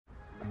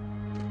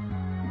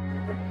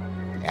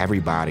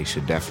everybody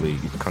should definitely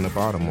come to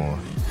Baltimore.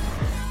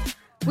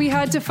 We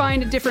had to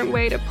find a different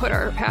way to put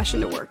our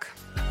passion to work.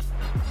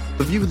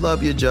 If you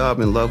love your job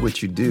and love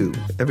what you do,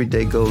 every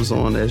day goes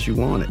on as you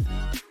want it.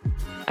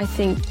 I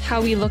think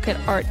how we look at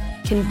art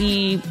can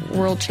be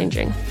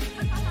world-changing.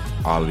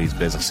 All of these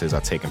businesses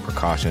are taking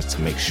precautions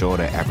to make sure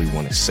that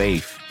everyone is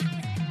safe.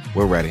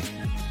 We're ready.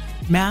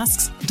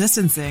 Masks,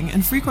 distancing,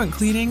 and frequent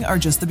cleaning are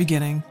just the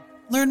beginning.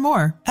 Learn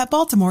more at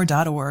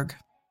baltimore.org.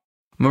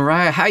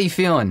 Mariah, how you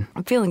feeling?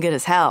 I'm feeling good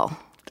as hell.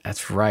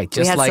 That's right,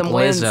 just like Lizzo.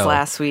 We had some wins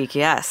last week,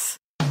 yes.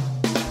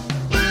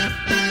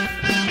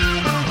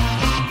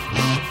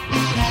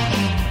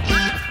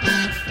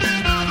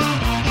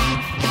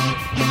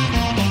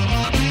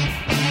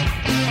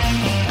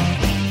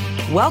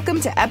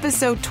 Welcome to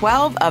episode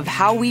 12 of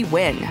How We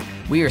Win.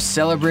 We are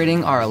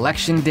celebrating our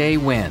Election Day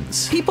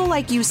wins. People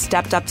like you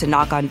stepped up to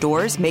knock on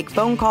doors, make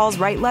phone calls,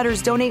 write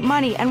letters, donate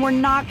money, and we're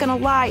not gonna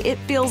lie, it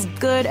feels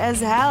good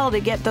as hell to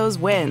get those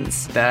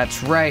wins.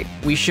 That's right.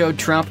 We showed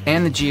Trump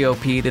and the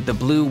GOP that the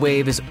blue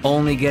wave is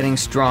only getting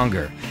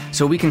stronger.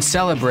 So we can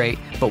celebrate,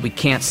 but we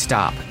can't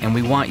stop, and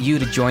we want you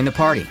to join the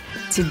party.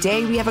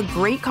 Today, we have a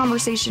great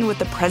conversation with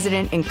the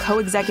president and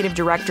co-executive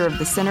director of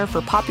the Center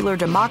for Popular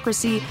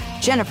Democracy,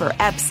 Jennifer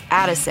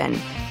Epps-Addison.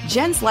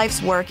 Jen's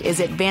life's work is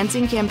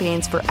advancing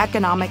campaigns for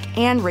economic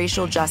and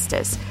racial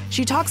justice.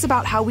 She talks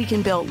about how we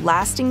can build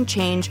lasting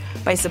change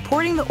by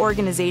supporting the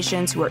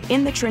organizations who are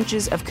in the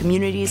trenches of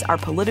communities our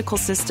political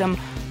system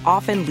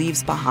often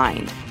leaves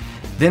behind.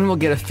 Then we'll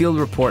get a field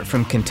report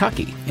from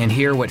Kentucky and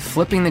hear what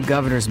flipping the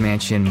governor's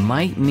mansion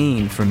might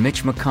mean for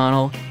Mitch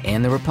McConnell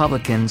and the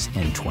Republicans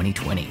in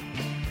 2020.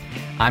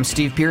 I'm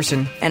Steve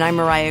Pearson. And I'm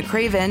Mariah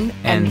Craven.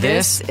 And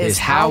this is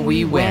How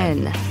We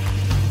Win.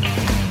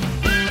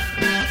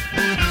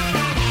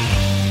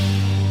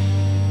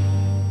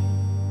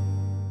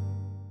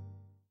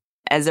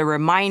 As a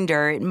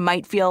reminder, it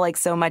might feel like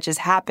so much has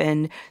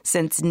happened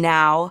since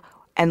now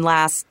and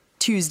last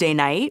Tuesday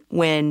night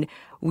when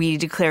we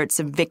declared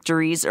some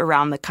victories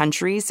around the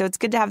country. So it's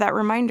good to have that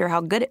reminder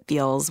how good it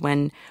feels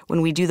when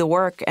we do the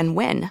work and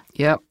win.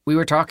 Yep, we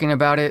were talking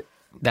about it.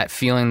 That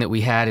feeling that we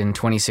had in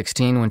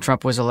 2016 when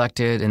Trump was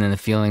elected, and then the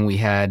feeling we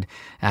had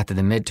after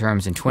the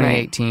midterms in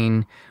 2018.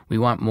 Right. We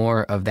want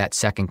more of that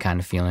second kind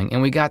of feeling,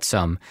 and we got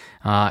some.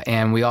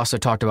 And we also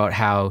talked about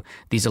how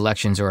these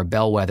elections are a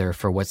bellwether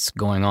for what's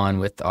going on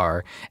with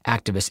our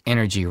activist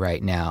energy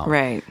right now.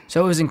 Right.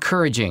 So it was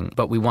encouraging,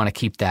 but we want to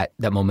keep that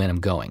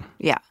momentum going.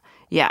 Yeah.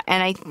 Yeah,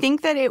 and I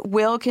think that it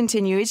will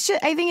continue.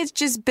 I think it's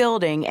just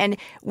building. And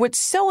what's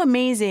so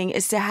amazing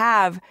is to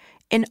have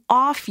an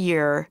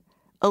off-year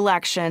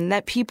election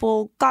that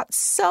people got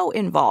so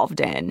involved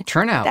in.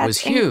 Turnout was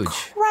huge.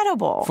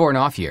 Incredible. For an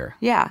off year.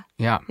 Yeah.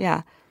 Yeah.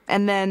 Yeah.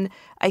 And then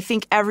I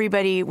think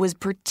everybody was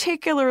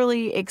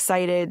particularly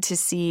excited to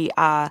see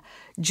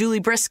Julie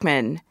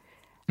Briskman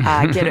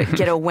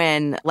get a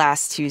win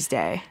last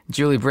Tuesday.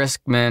 Julie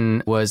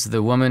Briskman was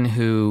the woman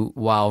who,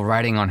 while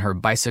riding on her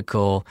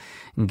bicycle,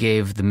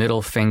 gave the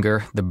middle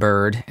finger, the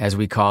bird, as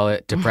we call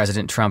it, to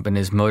President Trump in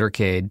his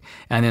motorcade,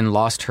 and then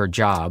lost her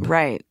job.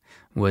 Right.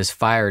 Was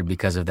fired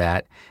because of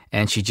that,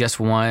 and she just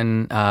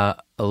won a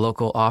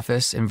local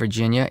office in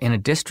Virginia in a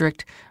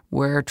district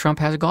where Trump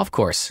has a golf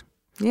course.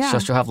 Yeah. So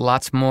she'll have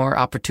lots more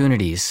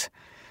opportunities.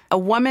 A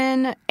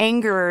woman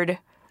angered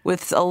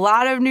with a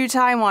lot of new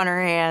time on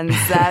her hands.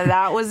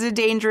 That was a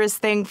dangerous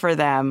thing for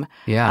them.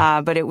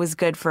 Yeah. But it was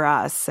good for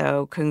us.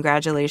 So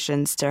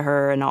congratulations to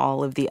her and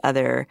all of the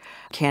other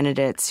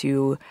candidates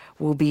who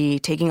will be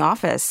taking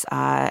office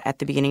at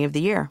the beginning of the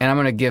year. And I'm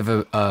going to give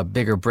a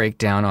bigger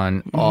breakdown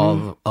on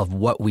all of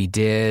what we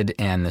did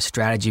and the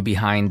strategy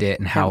behind it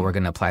and how we're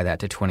going to apply that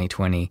to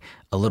 2020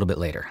 a little bit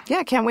later.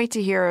 Yeah, can't wait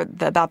to hear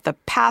about the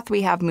path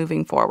we have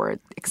moving forward.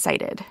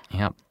 Excited.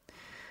 Yep.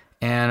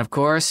 And of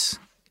course,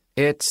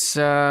 it's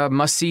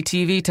must-see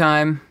TV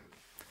time.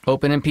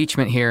 Open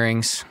impeachment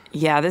hearings.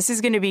 Yeah, this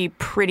is going to be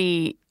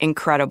pretty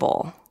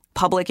incredible.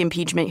 Public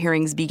impeachment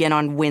hearings begin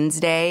on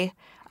Wednesday.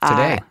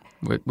 Today,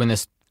 when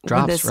this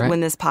drops, right?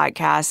 When this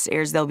podcast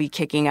airs, they'll be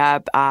kicking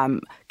up,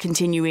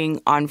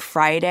 continuing on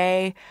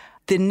Friday.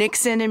 The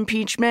Nixon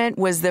impeachment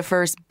was the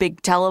first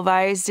big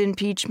televised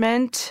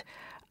impeachment.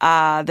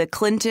 The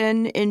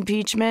Clinton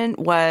impeachment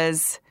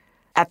was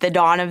at the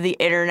dawn of the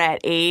internet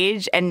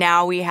age. And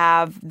now we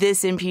have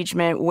this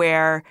impeachment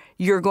where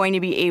you're going to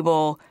be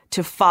able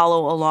to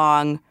follow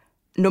along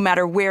no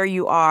matter where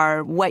you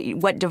are,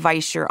 what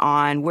device you're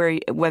on,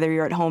 whether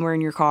you're at home or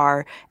in your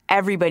car.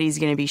 Everybody's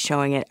going to be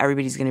showing it.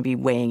 Everybody's going to be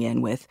weighing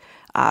in with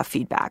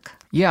feedback.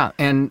 Yeah,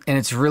 and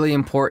it's really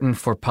important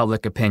for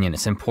public opinion.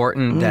 It's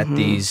important that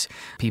these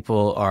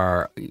people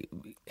are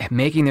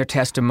making their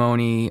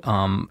testimony.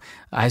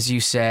 As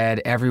you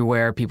said,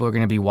 everywhere people are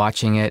going to be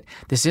watching it.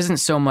 This isn't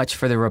so much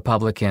for the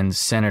Republican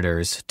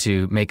senators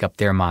to make up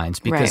their minds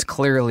because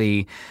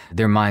clearly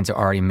their minds are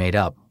already made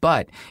up.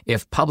 But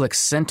if public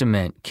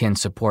sentiment can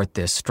support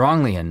this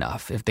strongly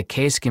enough, if the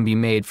case can be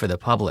made for the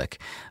public,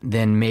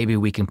 then maybe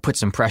we can put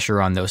some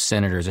pressure on those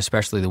senators,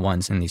 especially the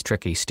ones in these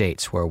tricky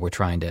states where we're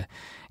trying to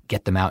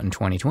get them out in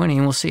 2020,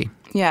 and we'll see.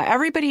 Yeah,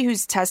 everybody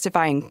who's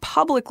testifying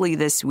publicly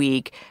this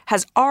week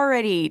has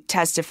already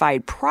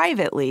testified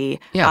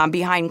privately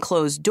behind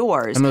closed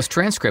doors. And those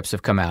transcripts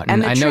have come out,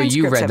 and I know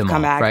you read them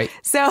all, right?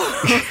 So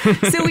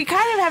we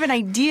kind of have an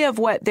idea of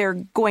what they're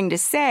going to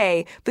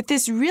say, but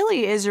this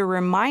really is a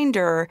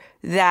reminder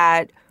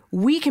that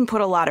we can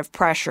put a lot of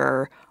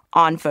pressure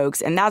on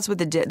folks, and that's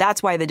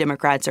why the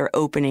Democrats are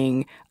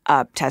opening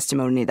up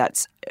testimony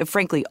that's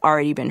frankly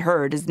already been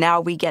heard. Is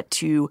now we get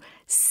to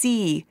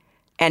see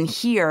and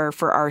hear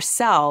for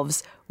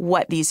ourselves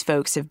what these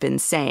folks have been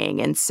saying.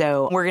 And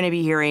so we're going to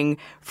be hearing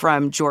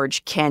from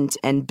George Kent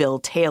and Bill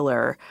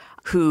Taylor,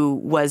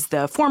 who was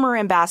the former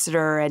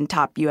ambassador and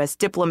top U.S.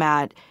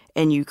 diplomat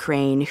in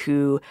Ukraine,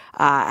 who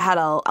had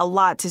a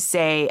lot to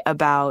say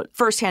about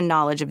firsthand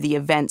knowledge of the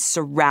events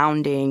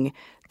surrounding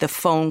the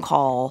phone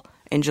call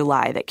in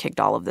July that kicked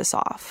all of this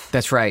off.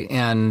 That's right.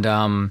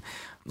 And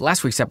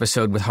last week's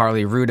episode with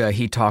Harley Ruda,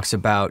 he talks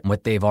about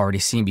what they've already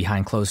seen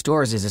behind closed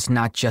doors is it's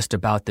not just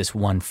about this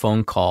one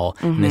phone call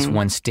and this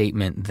one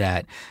statement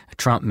that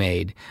Trump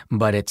made,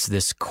 but it's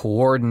this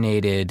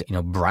coordinated,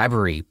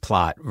 bribery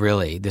plot,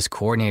 really. This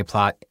coordinated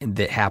plot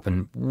that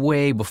happened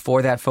way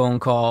before that phone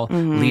call,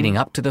 leading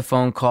up to the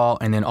phone call,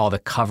 and then all the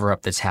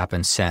cover-up that's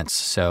happened since.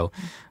 So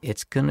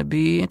it's going to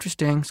be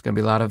interesting. It's going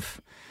to be a lot of...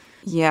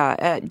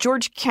 Yeah.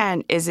 George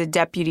Kent is a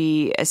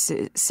deputy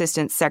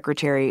assistant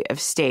secretary of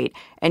state,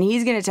 and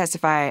he's going to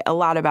testify a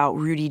lot about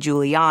Rudy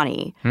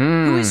Giuliani,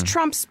 who is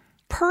Trump's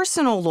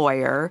personal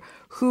lawyer,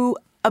 who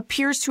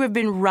appears to have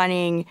been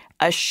running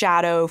a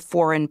shadow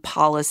foreign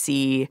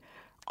policy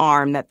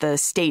arm that the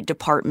State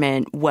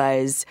Department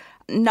was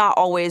not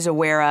always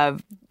aware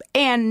of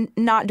and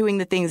not doing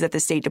the things that the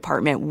State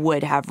Department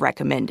would have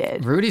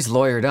recommended. Rudy's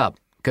lawyered up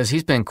because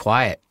he's been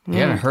quiet. You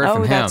haven't heard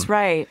from him. Oh, that's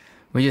right.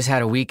 We just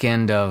had a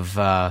weekend of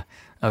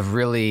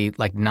really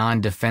like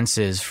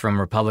non-defenses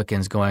from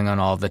Republicans going on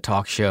all the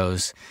talk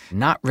shows,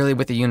 not really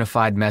with a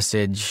unified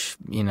message,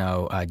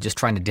 just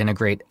trying to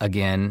denigrate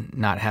again,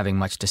 not having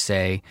much to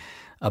say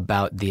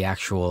about the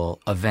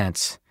actual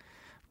events.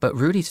 But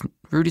Rudy's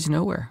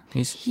nowhere.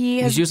 He's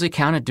usually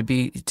counted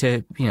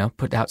to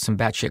put out some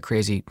batshit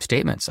crazy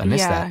statements. I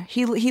miss that.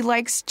 He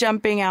likes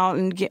jumping out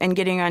and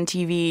getting on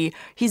TV.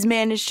 He's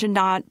managed to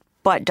not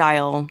butt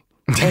dial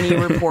any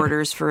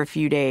reporters for a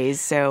few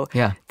days. So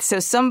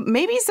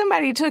maybe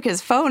somebody took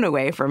his phone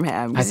away from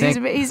him because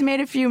he's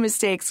made a few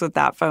mistakes with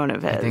that phone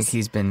of his. I think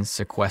he's been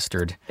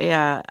sequestered.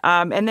 Yeah.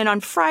 And then on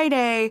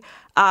Friday,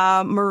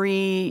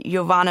 Marie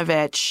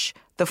Yovanovitch,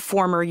 the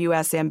former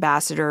U.S.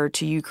 ambassador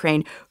to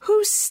Ukraine,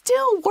 who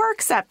still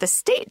works at the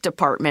State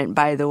Department,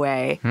 by the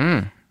way,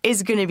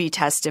 is going to be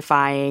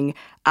testifying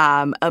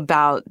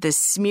about the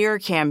smear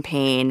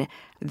campaign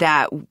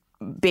that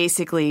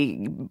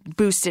basically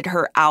boosted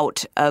her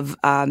out of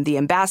the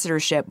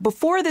ambassadorship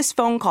before this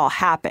phone call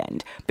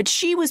happened. But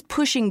she was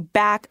pushing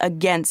back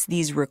against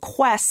these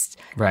requests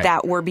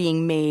that were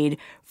being made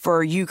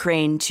for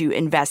Ukraine to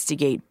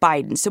investigate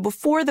Biden. So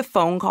before the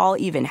phone call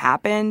even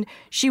happened,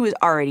 she was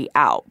already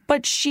out.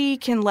 But she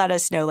can let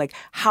us know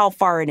how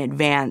far in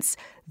advance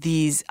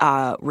these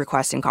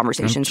requests and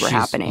conversations were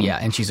happening. Yeah,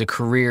 and she's a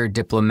career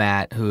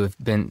diplomat who have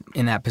been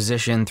in that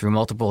position through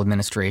multiple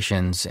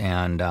administrations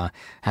and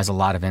has a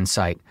lot of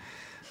insight.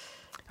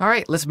 All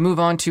right, let's move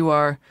on to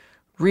our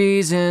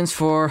reasons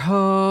for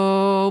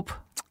hope.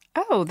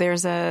 Oh,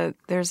 there's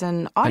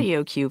an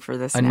audio cue for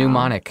this a now.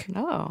 mnemonic.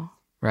 Oh.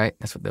 Right?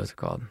 That's what those are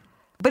called.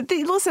 But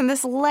listen,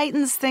 this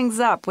lightens things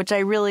up, which I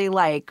really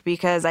like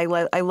because I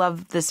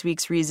love this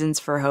week's reasons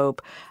for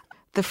hope.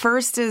 The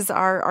first is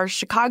our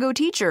Chicago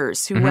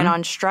teachers who went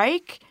on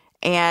strike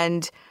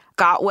and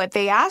got what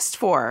they asked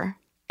for.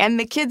 And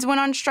the kids went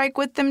on strike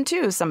with them,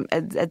 too,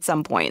 at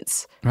some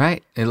points.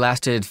 Right. It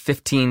lasted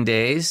 15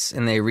 days,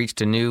 and they reached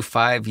a new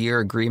 5-year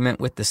agreement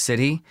with the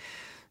city.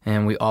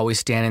 And we always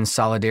stand in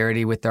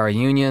solidarity with our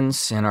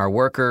unions and our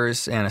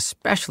workers, and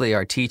especially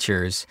our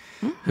teachers,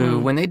 who,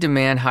 when they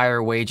demand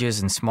higher wages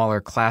and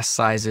smaller class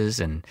sizes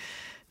and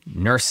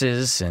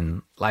nurses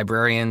and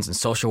librarians and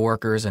social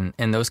workers and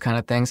those kind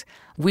of things,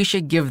 we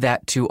should give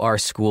that to our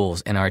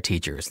schools and our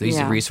teachers. These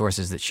are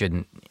resources that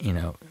shouldn't,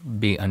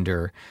 be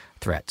under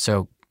threat.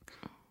 So,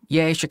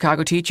 yay,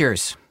 Chicago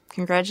teachers.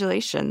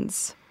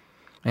 Congratulations.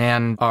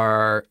 And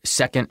our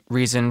second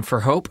reason for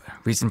hope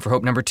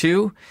number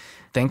 2,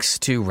 thanks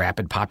to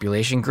rapid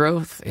population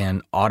growth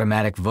and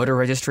automatic voter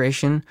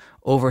registration,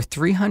 over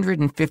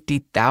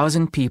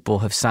 350,000 people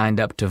have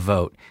signed up to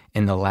vote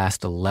in the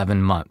last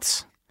 11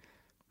 months.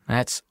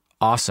 That's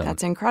awesome.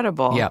 That's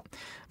incredible. Yeah.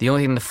 The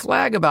only thing to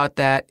flag about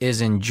that is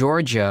in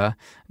Georgia,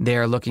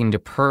 they're looking to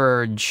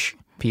purge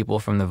people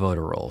from the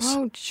voter rolls.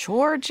 Oh,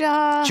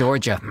 Georgia.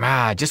 Georgia.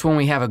 Just when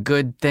we have a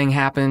good thing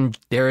happen,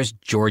 there's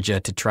Georgia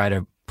to try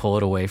to pull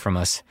it away from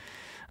us.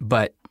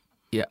 But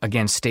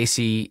again,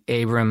 Stacey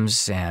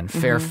Abrams and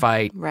Fair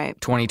Fight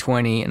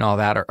 2020 and all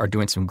that are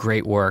doing some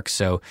great work.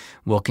 So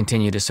we'll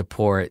continue to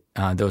support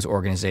those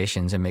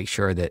organizations and make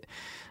sure that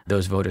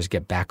those voters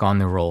get back on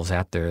the rolls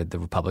after the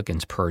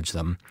Republicans purge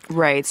them.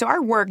 Right. So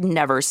our work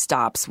never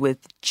stops with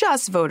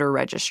just voter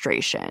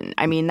registration.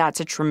 I mean, that's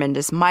a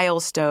tremendous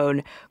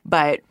milestone,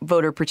 but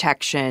voter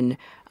protection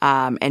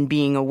and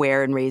being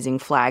aware and raising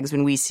flags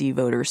when we see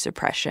voter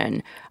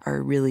suppression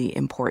are really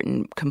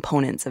important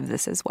components of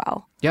this as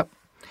well. Yep.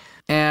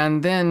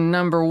 And then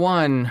number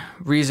one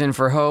reason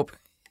for hope,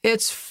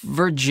 it's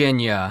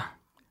Virginia.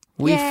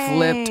 We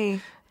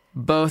flipped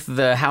both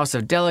the House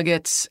of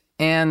Delegates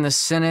and the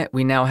Senate.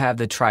 We now have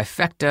the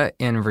trifecta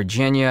in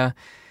Virginia.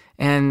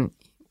 And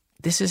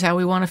this is how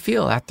we want to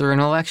feel after an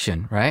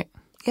election, right?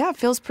 Yeah, it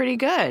feels pretty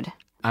good.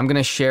 I'm going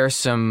to share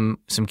some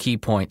key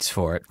points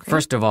for it. Great.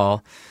 First of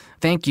all,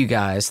 thank you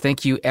guys.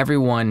 Thank you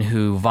everyone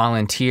who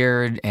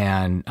volunteered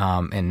and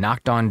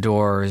knocked on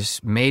doors,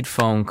 made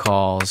phone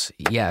calls.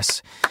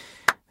 Yes,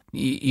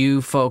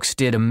 you folks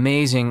did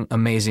amazing,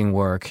 amazing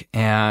work.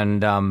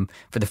 And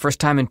for the first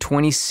time in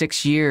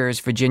 26 years,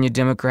 Virginia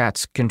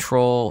Democrats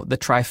control the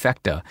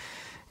trifecta.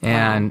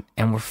 And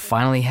we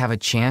finally have a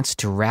chance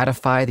to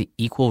ratify the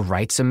Equal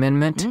Rights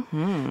Amendment.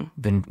 Mm-hmm.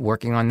 Been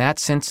working on that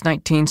since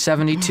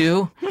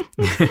 1972.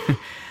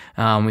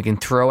 We can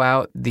throw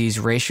out these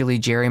racially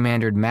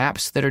gerrymandered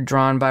maps that are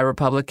drawn by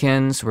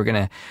Republicans. We're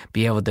going to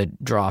be able to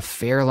draw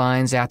fair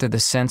lines after the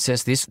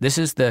census. This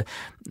is the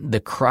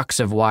crux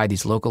of why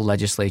these local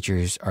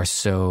legislatures are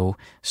so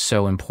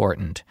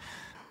important.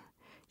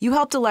 You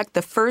helped elect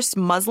the first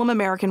Muslim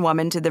American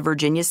woman to the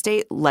Virginia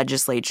State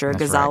Legislature,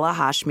 That's Ghazala right.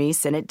 Hashmi,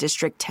 Senate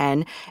District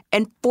 10,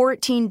 and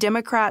 14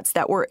 Democrats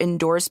that were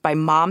endorsed by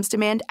Moms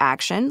Demand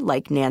Action,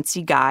 like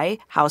Nancy Guy,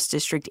 House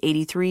District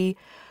 83,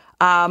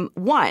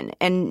 won.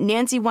 And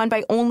Nancy won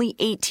by only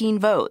 18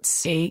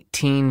 votes.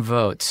 18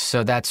 votes.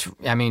 So that's,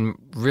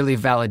 really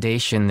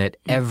validation that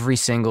every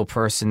single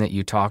person that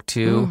you talk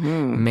to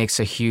makes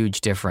a huge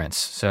difference.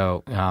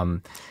 So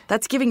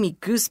that's giving me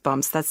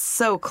goosebumps. That's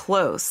so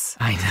close.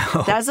 I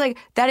know.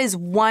 That is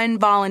one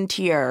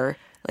volunteer.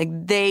 Like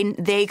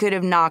they could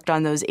have knocked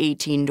on those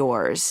 18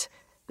 doors.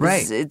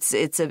 Right.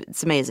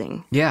 It's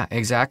amazing. Yeah,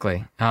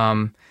 exactly.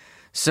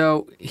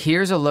 So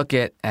here's a look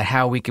at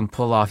how we can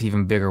pull off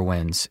even bigger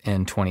wins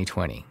in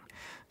 2020.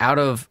 Out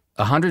of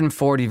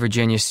 140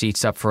 Virginia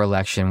seats up for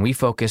election, we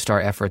focused our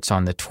efforts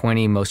on the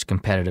 20 most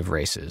competitive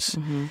races.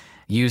 Mm-hmm.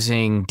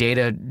 Using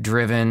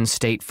data-driven,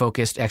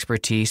 state-focused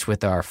expertise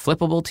with our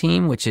Flippable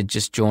team, which had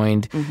just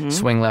joined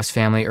Swing Left's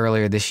family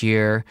earlier this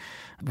year.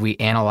 We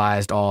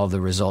analyzed all the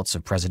results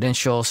of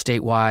presidential,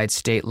 statewide,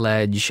 state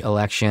ledge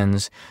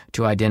elections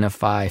to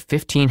identify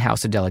 15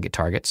 House of Delegate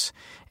targets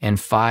and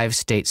 5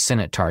 state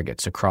Senate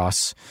targets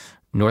across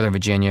Northern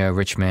Virginia,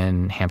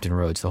 Richmond, Hampton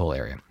Roads, the whole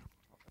area.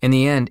 In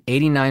the end,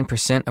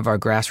 89% of our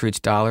grassroots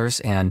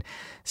dollars and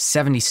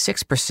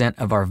 76%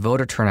 of our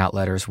voter turnout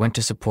letters went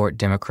to support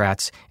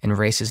Democrats in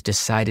races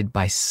decided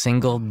by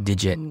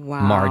single-digit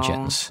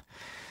margins.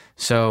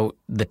 So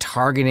the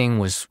targeting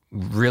was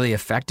really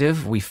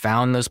effective. We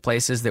found those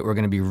places that were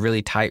going to be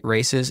really tight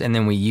races, and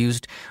then we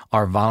used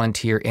our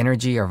volunteer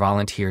energy, our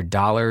volunteer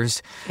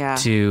dollars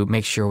to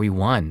make sure we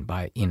won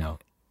by,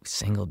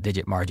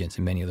 single-digit margins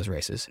in many of those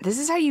races. This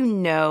is how you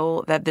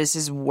know that this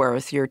is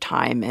worth your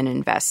time and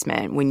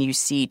investment when you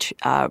see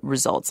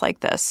results like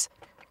this.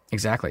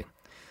 Exactly.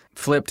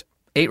 Flipped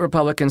 8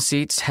 Republican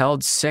seats,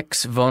 held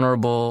 6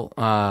 vulnerable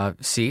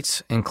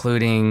seats,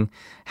 including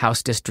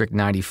House District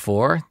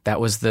 94.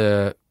 That was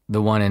the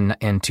one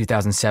in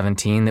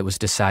 2017 that was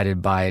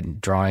decided by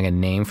drawing a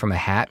name from a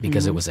hat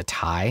because it was a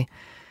tie.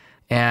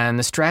 And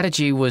the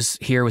strategy was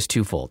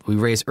twofold. We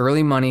raised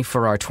early money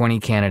for our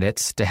 20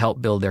 candidates to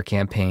help build their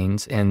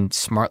campaigns and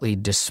smartly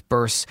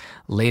disperse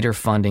later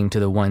funding to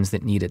the ones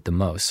that need it the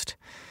most.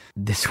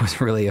 This was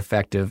really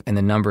effective, and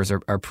the numbers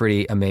are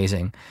pretty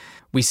amazing.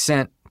 We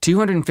sent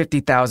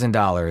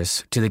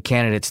 $250,000 to the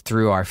candidates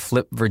through our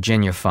Flip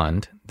Virginia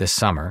Fund this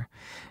summer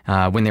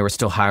when they were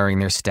still hiring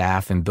their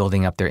staff and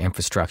building up their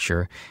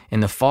infrastructure. In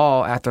the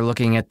fall, after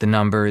looking at the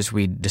numbers,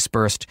 we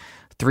dispersed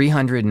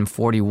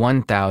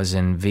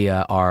 $341,000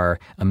 via our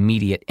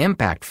Immediate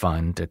Impact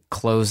Fund to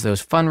close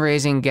those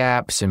fundraising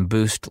gaps and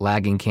boost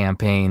lagging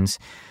campaigns.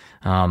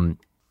 In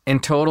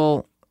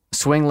total,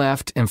 Swing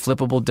Left and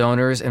Flippable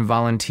donors and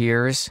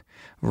volunteers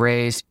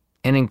raised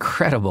an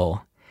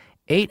incredible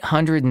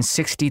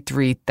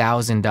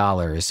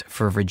 $863,000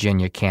 for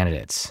Virginia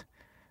candidates.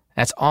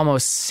 That's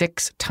almost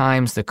 6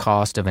 times the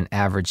cost of an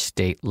average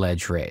state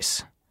ledge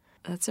race.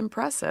 That's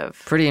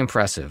impressive. Pretty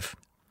impressive.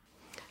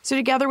 So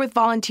together with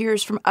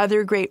volunteers from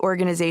other great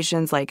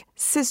organizations like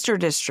Sister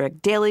District,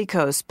 Daily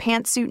Coast,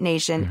 Pantsuit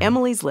Nation,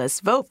 Emily's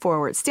List, Vote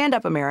Forward, Stand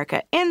Up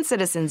America, and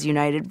Citizens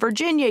United,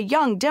 Virginia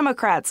Young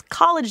Democrats,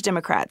 College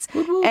Democrats,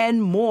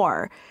 and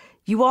more,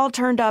 you all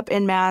turned up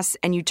en masse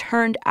and you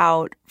turned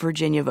out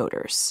Virginia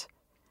voters.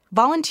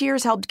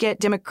 Volunteers helped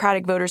get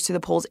Democratic voters to the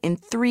polls in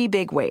 3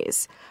 big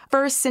ways.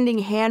 First, sending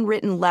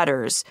handwritten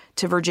letters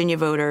to Virginia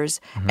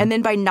voters, and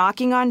then by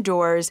knocking on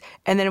doors,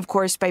 and then, of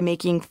course, by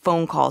making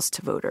phone calls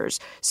to voters.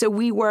 So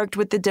we worked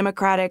with the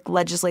Democratic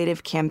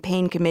Legislative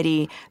Campaign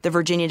Committee, the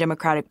Virginia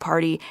Democratic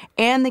Party,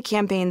 and the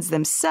campaigns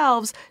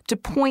themselves to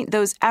point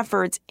those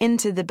efforts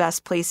into the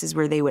best places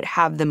where they would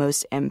have the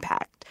most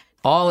impact.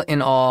 All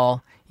in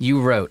all,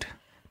 you wrote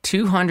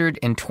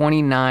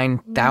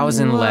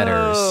 229,000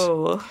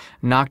 letters,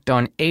 knocked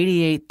on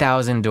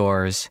 88,000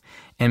 doors,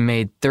 and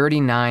made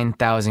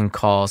 39,000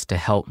 calls to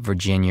help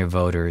Virginia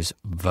voters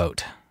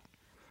vote.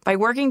 By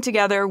working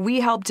together,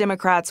 we helped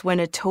Democrats win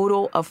a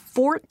total of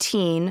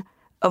 14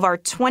 of our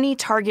 20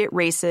 target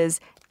races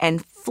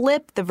and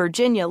flip the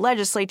Virginia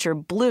legislature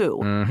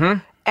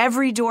blue.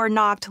 Every door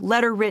knocked,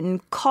 letter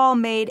written, call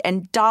made,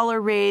 and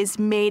dollar raised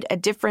made a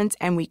difference,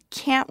 and we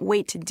can't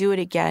wait to do it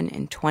again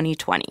in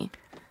 2020.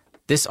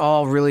 This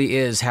all really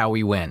is how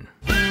we win.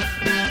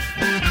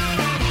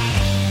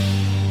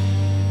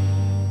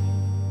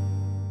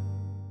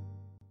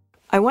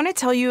 I want to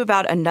tell you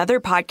about another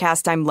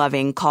podcast I'm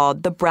loving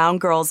called The Brown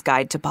Girl's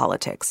Guide to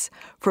Politics.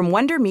 From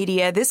Wonder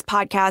Media, this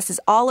podcast is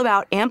all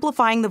about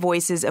amplifying the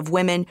voices of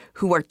women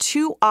who are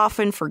too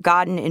often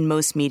forgotten in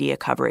most media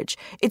coverage.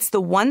 It's the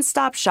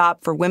one-stop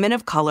shop for women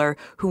of color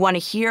who want to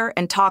hear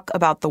and talk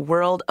about the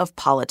world of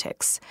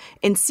politics.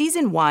 In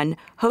Season 1,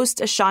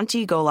 host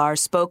Ashanti Golar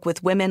spoke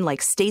with women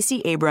like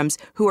Stacey Abrams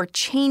who are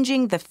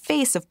changing the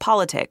face of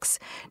politics.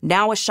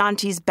 Now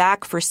Ashanti's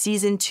back for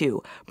Season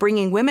 2,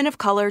 bringing women of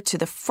color to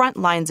the front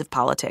lines of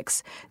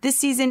politics. This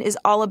season is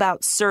all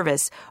about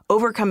service,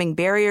 overcoming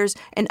barriers,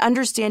 and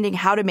understanding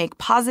how to make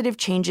positive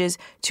changes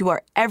to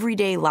our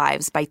everyday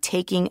lives by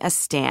taking a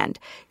stand.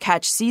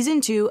 Catch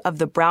Season 2 of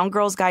The Brown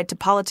Girl's Guide to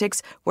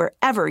Politics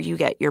wherever you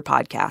get your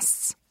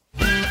podcasts.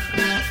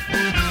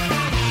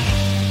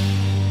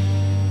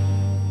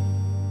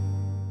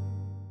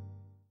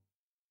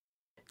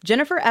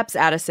 Jennifer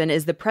Epps-Addison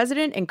is the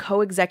president and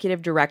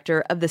co-executive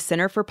director of the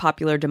Center for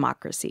Popular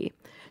Democracy.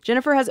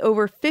 Jennifer has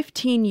over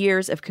 15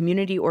 years of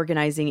community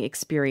organizing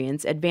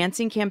experience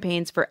advancing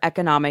campaigns for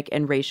economic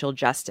and racial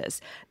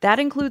justice. That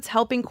includes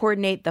helping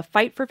coordinate the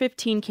Fight for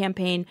 15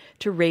 campaign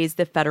to raise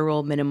the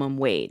federal minimum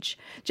wage.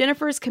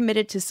 Jennifer is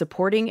committed to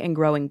supporting and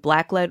growing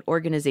Black-led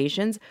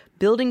organizations,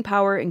 building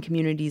power in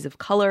communities of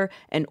color,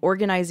 and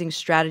organizing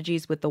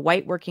strategies with the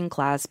white working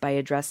class by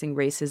addressing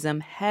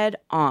racism head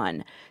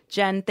on.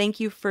 Jen, thank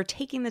you for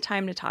taking the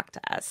time to talk to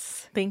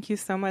us. Thank you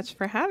so much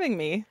for having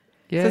me.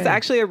 Yeah. This is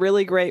actually a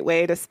really great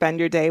way to spend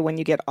your day when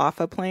you get off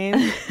a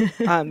plane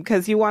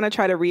because you want to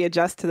try to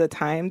readjust to the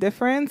time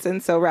difference.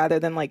 And so rather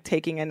than like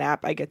taking a nap,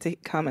 I get to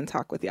come and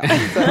talk with y'all.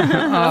 So,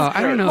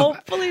 I don't know.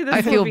 Hopefully this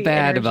I will feel be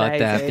bad about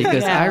that energizing.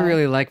 because Yeah. I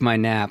really like my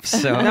naps.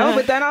 So no,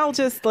 but then I'll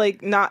just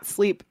like not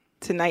sleep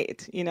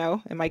tonight, you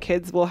know, and my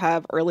kids will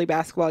have early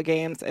basketball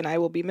games and I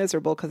will be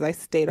miserable because I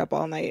stayed up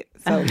all night.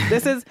 So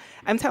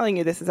I'm telling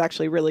you, this is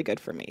actually really good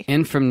for me.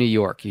 And from New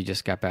York. You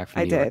just got back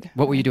from New York. I did.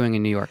 What were you doing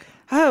in New York?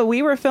 Oh,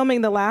 we were filming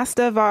the last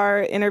of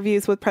our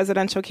interviews with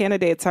presidential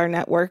candidates. Our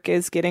network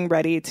is getting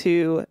ready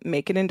to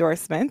make an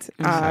endorsement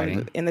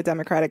in the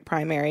Democratic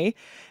primary.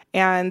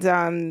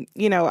 And,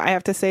 you know, I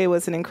have to say it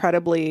was an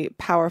incredibly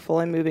powerful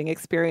and moving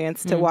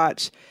experience to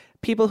watch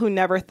people who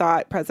never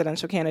thought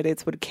presidential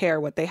candidates would care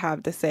what they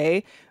have to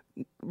say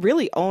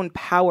really own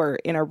power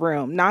in a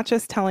room, not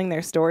just telling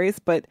their stories,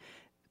 but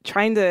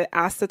trying to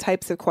ask the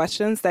types of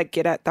questions that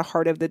get at the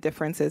heart of the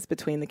differences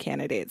between the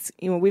candidates.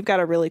 You know, we've got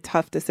a really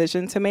tough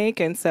decision to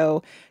make. And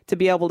so to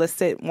be able to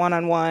sit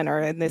one-on-one, or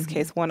in this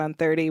case,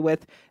 1-on-30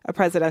 with a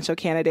presidential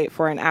candidate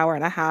for an hour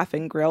and a half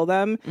and grill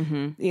them,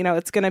 you know,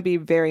 it's going to be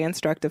very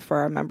instructive for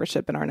our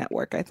membership and our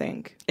network, I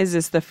think. Is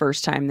this the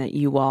first time that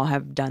you all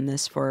have done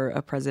this for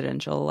a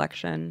presidential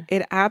election?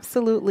 It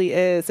absolutely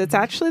is. It's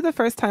actually the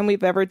first time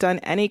we've ever done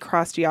any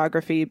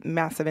cross-geography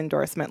massive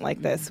endorsement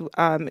like this.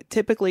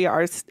 Typically,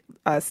 our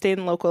state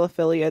and local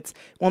affiliates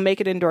will make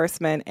an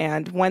endorsement,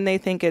 and when they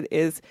think it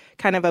is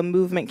kind of a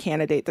movement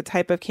candidate, the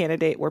type of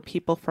candidate where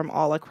people from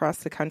all across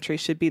the country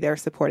should be there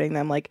supporting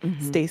them, like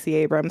Stacey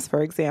Abrams,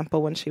 for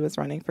example, when she was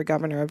running for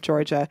governor of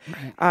Georgia,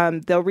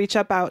 they'll reach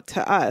out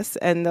to us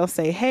and they'll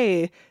say,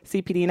 hey,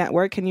 CPD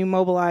Network, can you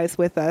mobilize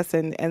with us?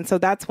 And so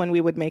that's when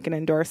we would make an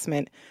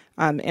endorsement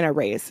in a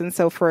race. And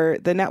so for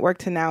the network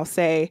to now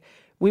say,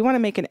 we want to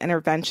make an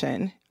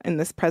intervention in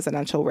this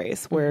presidential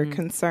race, we're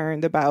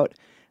concerned about,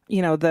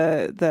 you know,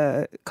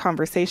 the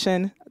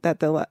conversation that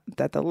the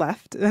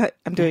left,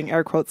 I'm doing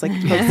air quotes like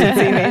folks can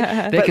see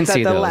me. They can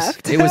see those.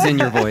 Left, It was in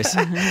your voice.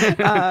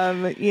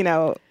 you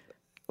know,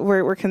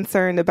 we're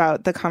concerned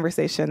about the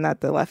conversation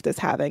that the left is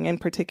having, in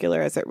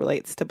particular as it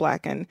relates to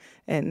Black and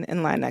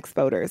Latinx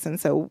voters. And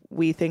so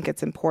we think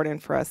it's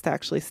important for us to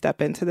actually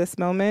step into this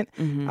moment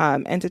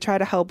and to try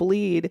to help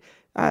lead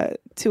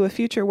to a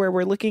future where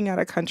we're looking at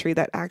a country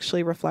that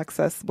actually reflects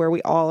us, where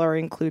we all are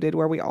included,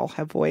 where we all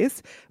have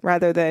voice,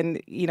 rather than,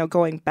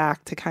 going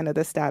back to kind of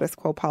the status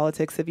quo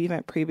politics of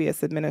even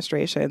previous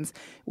administrations,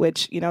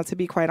 which, to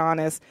be quite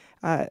honest,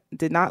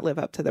 did not live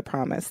up to the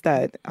promise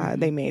that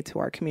they made to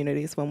our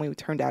communities when we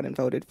turned out and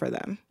voted for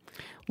them.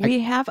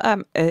 We have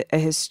a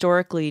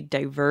historically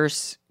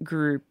diverse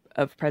group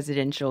of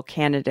presidential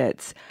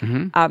candidates.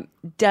 Do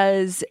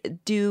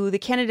the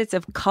candidates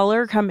of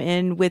color come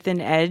in with an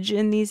edge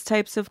in these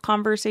types of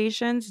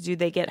conversations? Do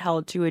they get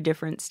held to a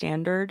different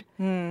standard?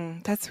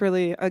 That's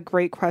really a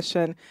great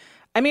question.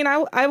 I mean,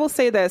 I will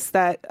say this,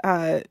 that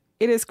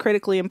it is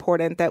critically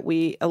important that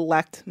we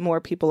elect more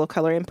people of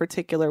color, in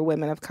particular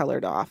women of color,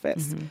 to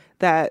office.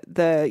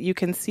 That you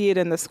can see it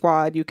in the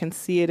squad, you can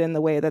see it in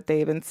the way that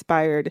they've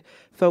inspired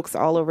folks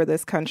all over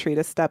this country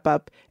to step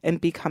up and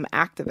become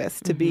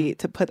activists,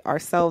 to put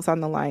ourselves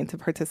on the line, to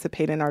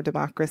participate in our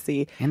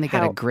democracy. And they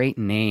got a great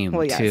name,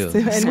 too.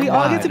 And we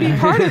all get to be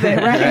part of it,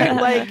 right?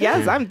 Like,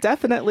 yes, I'm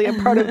definitely a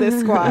part of this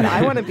squad.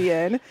 I want to be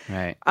in.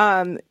 Right.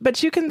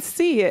 But you can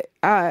see it,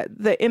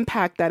 the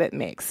impact that it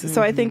makes.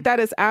 So I think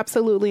that is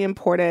absolutely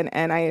important.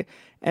 And I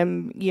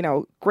am,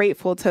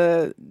 grateful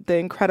to the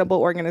incredible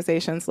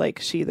organizations like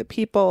She the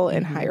People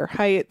and Higher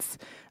Heights,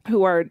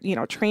 who are,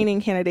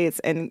 training candidates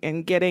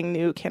and getting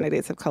new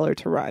candidates of color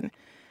to run.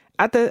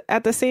 At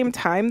the same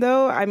time,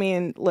 though, I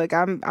mean, look,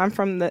 I'm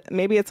from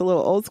maybe it's a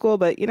little old school,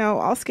 but,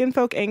 all skin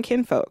folk and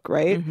kinfolk,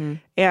 right?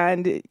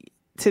 And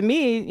to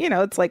me,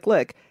 it's like,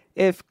 look,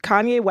 if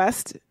Kanye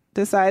West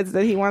decides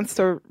that he wants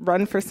to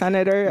run for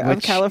senator of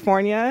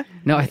California.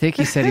 No, I think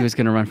he said he was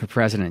going to run for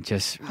president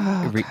just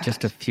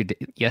a few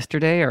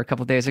yesterday or a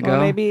couple days ago.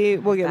 Well, maybe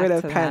we'll get rid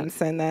of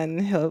Pence and then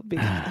he'll be,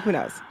 who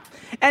knows.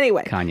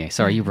 Anyway. Kanye,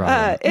 sorry, you brought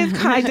it up. If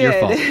Kanye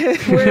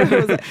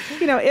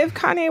if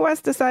Kanye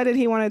West decided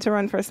he wanted to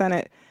run for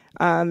Senate,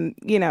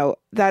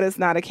 that is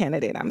not a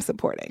candidate I'm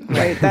supporting,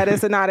 right? That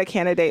is not a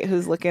candidate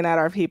who's looking at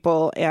our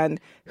people and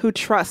who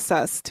trusts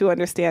us to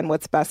understand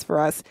what's best for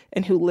us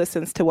and who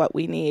listens to what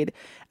we need.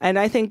 And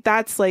I think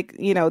that's like,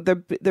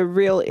 the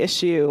real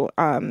issue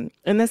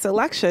in this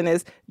election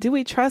is, do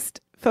we trust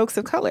folks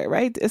of color,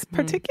 right?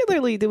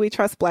 Particularly, do we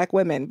trust Black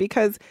women?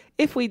 Because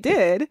if we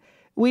did,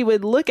 we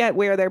would look at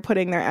where they're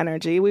putting their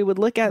energy. We would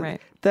look at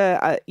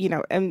the,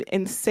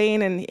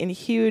 insane and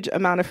huge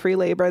amount of free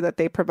labor that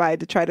they provide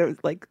to try to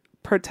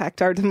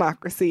protect our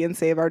democracy and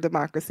save our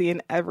democracy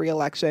in every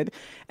election.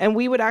 And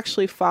we would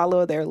actually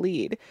follow their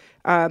lead.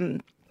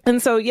 And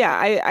so,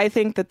 I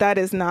think that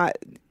is not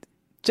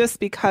just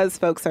because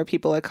folks are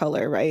people of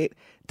color, right,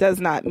 does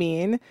not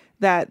mean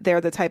that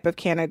they're the type of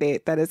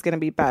candidate that is going to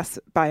be best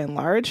by and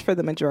large for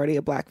the majority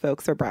of Black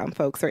folks or brown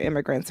folks or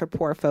immigrants or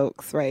poor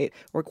folks, right,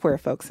 or queer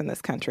folks in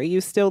this country.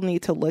 You still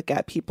need to look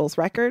at people's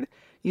record.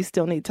 You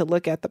still need to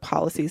look at the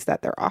policies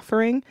that they're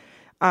offering.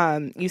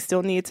 You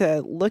still need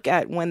to look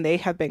at when they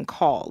have been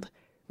called,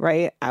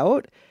 right,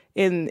 out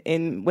in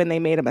when they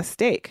made a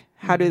mistake.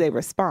 How do they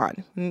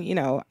respond?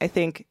 I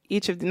think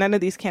none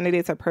of these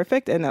candidates are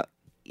perfect, and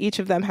each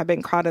of them have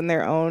been caught in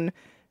their own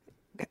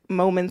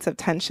moments of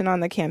tension on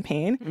the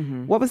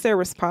campaign. What was their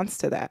response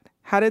to that?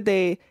 How did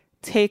they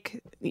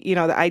take, the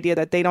idea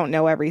that they don't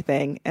know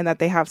everything and that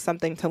they have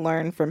something to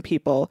learn from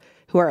people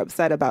who are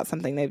upset about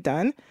something they've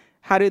done?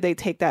 How do they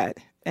take that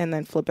and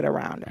then flip it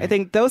around? I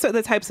think those are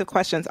the types of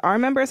questions our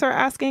members are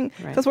asking,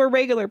 because we're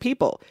regular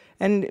people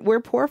and we're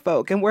poor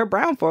folk and we're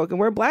brown folk and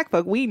we're Black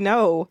folk. We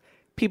know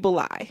people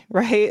lie,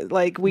 right?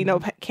 Like, we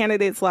know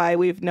candidates lie.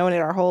 We've known it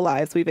our whole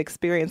lives. We've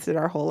experienced it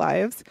our whole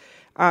lives.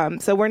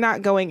 So we're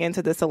not going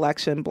into this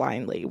election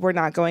blindly. We're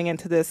not going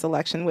into this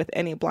election with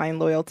any blind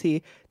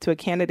loyalty to a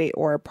candidate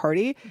or a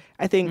party.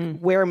 I think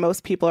where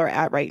most people are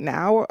at right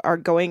now are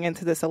going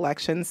into this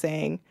election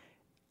saying,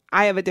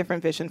 I have a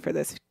different vision for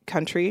this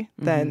country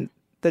than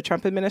the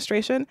Trump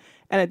administration,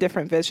 and a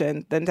different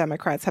vision than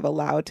Democrats have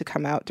allowed to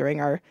come out during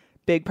our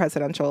big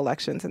presidential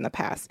elections in the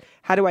past.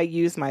 How do I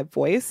use my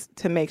voice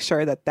to make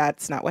sure that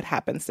that's not what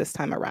happens this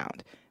time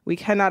around? We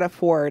cannot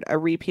afford a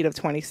repeat of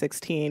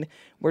 2016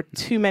 where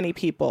too many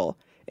people,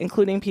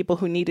 including people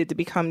who needed to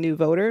become new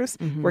voters,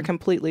 were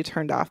completely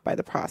turned off by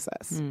the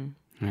process.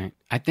 Right.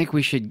 I think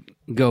we should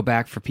go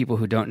back for people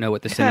who don't know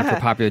what the Center for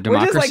Popular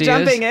Democracy We're just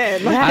jumping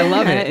in. I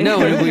love it.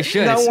 No, we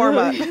should. No warm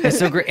up. It's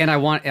so great. And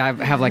I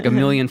have like a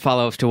million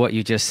follow-ups to what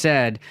you just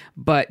said.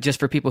 But just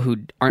for people who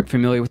aren't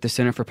familiar with the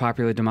Center for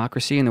Popular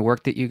Democracy and the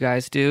work that you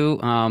guys do,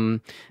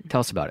 tell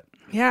us about it.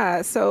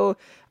 Yeah. So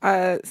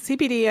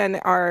CPD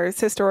and our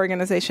sister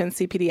organization,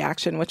 CPD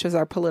Action, which is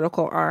our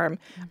political arm,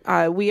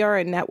 we are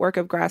a network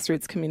of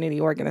grassroots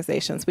community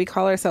organizations. We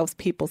call ourselves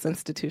people's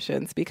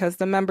institutions because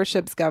the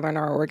memberships govern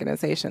our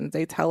organizations.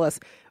 They tell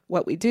us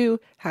what we do,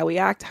 how we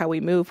act, how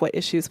we move, what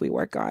issues we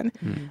work on.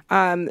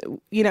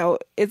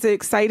 It's an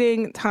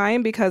exciting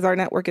time because our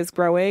network is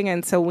growing.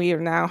 And so we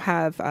now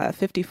have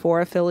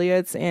 54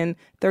 affiliates in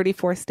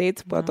 34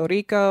 states, Puerto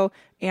Rico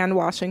and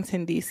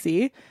Washington,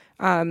 D.C.,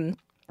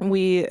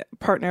 We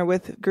partner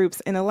with groups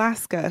in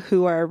Alaska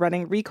who are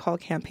running recall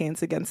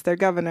campaigns against their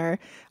governor,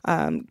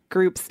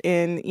 groups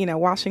in,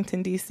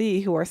 Washington,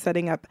 D.C. who are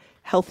setting up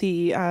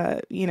healthy,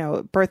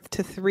 birth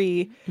to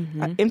 3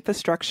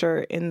 infrastructure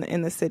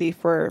in the city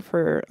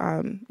for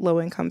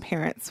low-income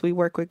parents. We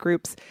work with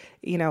groups,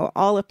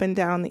 all up and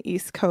down the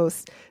East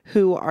Coast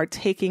who are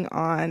taking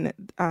on,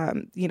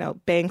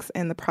 banks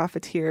and the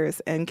profiteers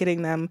and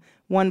getting them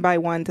one by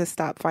one to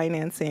stop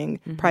financing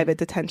private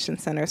detention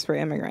centers for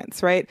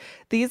immigrants, right?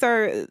 These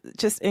are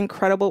just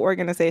incredible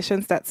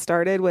organizations that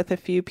started with a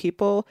few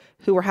people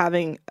who were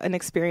having an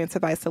experience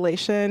of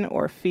isolation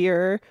or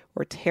fear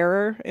or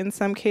terror in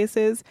some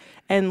cases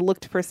and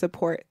looked for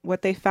support.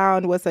 What they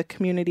found was a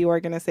community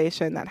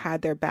organization that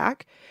had their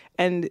back.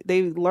 And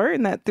they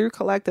learned that through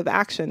collective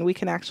action, we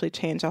can actually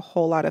change a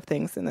whole lot of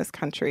things in this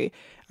country.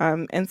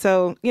 And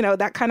so,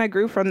 that kind of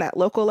grew from that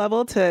local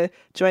level to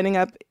joining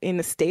up in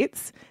the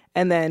states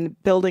and then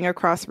building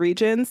across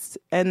regions.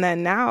 And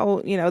then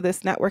now,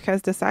 this network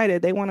has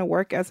decided they want to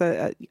work as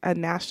a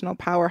national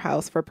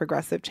powerhouse for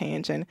progressive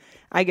change. And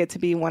I get to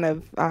be one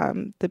of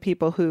the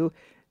people who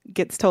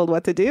gets told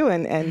what to do,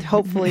 and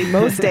hopefully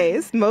most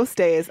days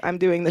I'm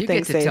doing the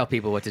things you get to tell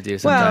people what to do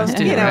sometimes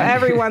too, right?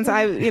 every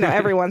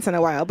once in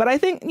a while. But I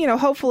think,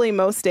 hopefully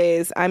most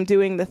days I'm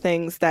doing the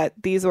things that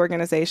these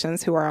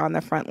organizations who are on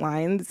the front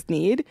lines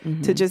need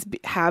to just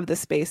have the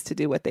space to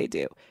do what they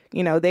do.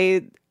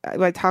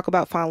 I talk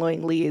about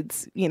following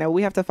leads.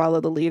 We have to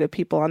follow the lead of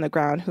people on the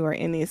ground who are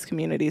in these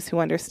communities, who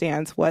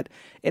understands what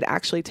it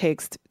actually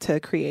takes to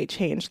create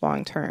change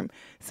long term.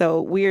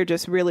 So we are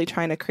just really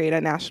trying to create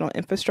a national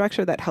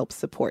infrastructure that helps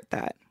support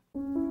that.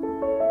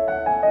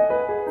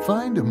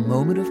 Find a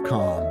moment of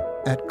calm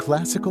at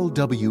Classical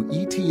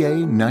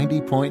WETA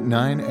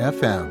 90.9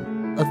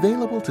 FM.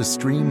 Available to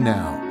stream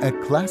now at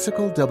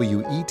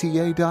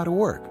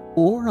classicalweta.org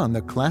or on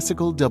the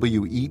Classical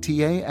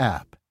WETA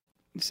app.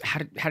 How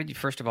did you,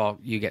 first of all,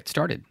 you get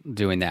started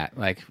doing that?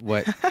 Like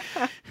what?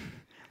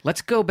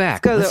 Let's go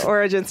back. Let's go to the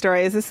origin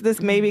story. This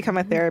may become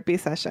a therapy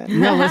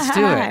session. No, let's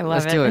do it.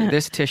 Let's do it.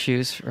 There's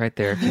tissues right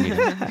there if you need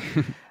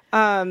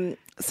them.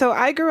 So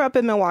I grew up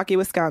in Milwaukee,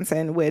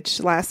 Wisconsin, which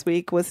last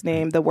week was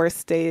named the worst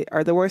state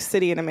or the worst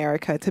city in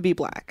America to be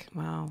Black.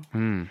 Wow.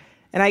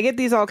 And I get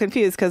these all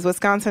confused because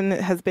Wisconsin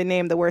has been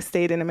named the worst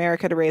state in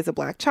America to raise a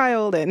Black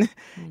child. And,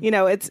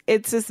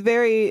 it's this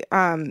very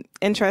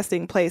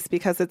interesting place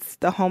because it's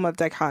the home of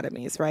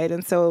dichotomies, right?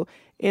 And so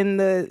in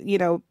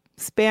the,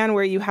 span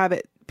where you have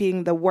it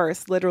being the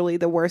worst, literally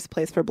the worst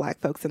place for Black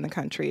folks in the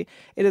country,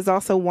 it is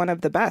also one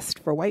of the best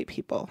for white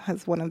people,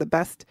 has one of the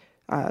best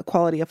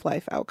quality of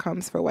life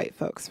outcomes for white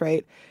folks,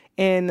 right?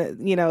 In,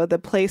 the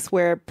place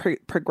where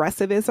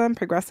progressive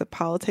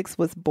politics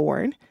was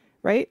born,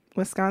 right?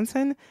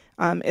 Wisconsin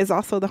is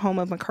also the home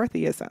of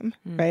McCarthyism,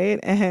 right?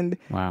 And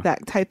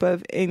that type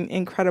of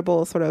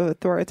incredible sort of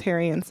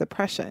authoritarian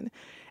suppression.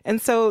 And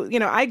so,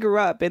 I grew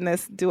up in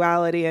this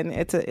duality, and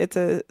it's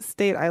a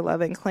state I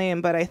love and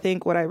claim. But I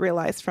think what I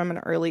realized from an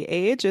early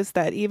age is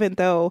that even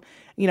though,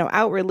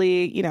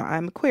 outwardly,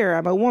 I'm queer,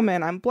 I'm a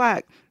woman, I'm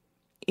Black,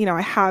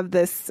 I have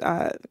this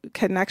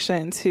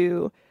connection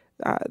to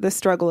the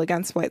struggle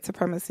against white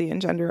supremacy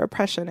and gender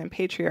oppression and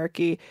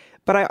patriarchy.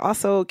 But I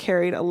also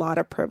carried a lot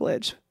of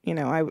privilege.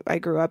 I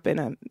grew up in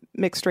a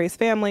mixed race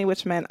family,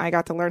 which meant I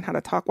got to learn how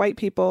to talk white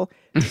people.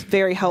 It's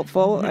very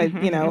helpful. I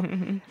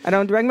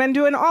don't recommend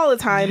doing it all the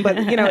time, but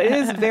it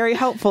is very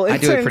helpful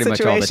in certain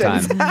situations. I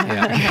do it pretty much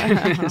all the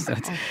time. So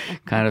it's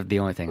kind of the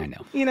only thing I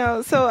know.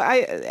 So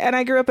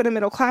I grew up in a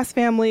middle class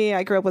family.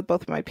 I grew up with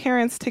both of my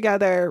parents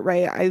together,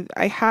 right?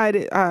 I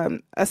had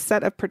a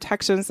set of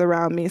protections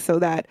around me so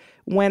that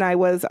when I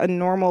was a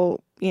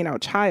normal,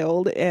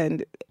 child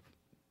and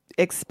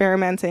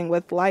experimenting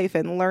with life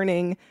and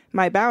learning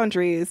my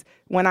boundaries,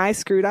 when I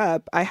screwed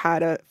up, I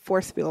had a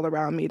force field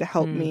around me to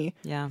help me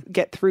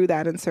get through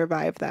that and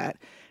survive that.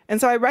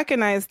 And so I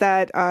recognized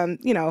that,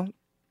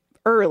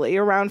 early,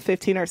 around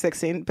 15 or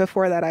 16.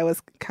 Before that, I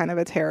was kind of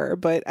a terror.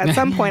 But at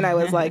some point, I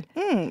was like,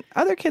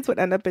 other kids would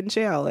end up in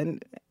jail.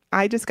 And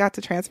I just got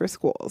to transfer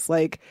schools.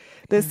 Like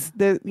there's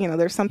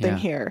something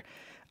here.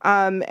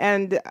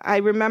 And I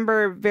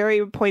remember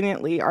very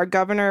poignantly, our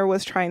governor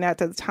was trying to, at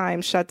the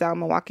time, shut down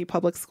Milwaukee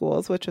Public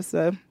Schools, which is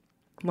the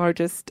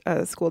largest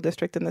school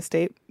district in the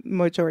state,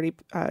 majority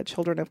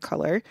children of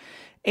color.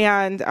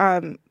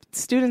 And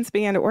students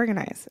began to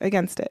organize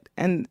against it.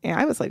 And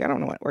I was like, I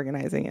don't know what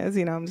organizing is.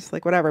 I'm just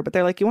like, whatever. But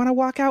they're like, you want to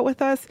walk out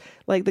with us?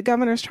 Like, the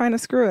governor's trying to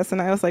screw us.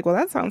 And I was like, well,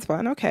 that sounds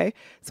fun. Okay.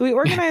 So we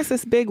organized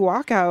this big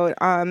walkout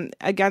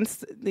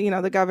against,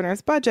 the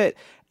governor's budget.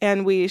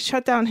 And we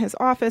shut down his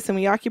office and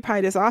we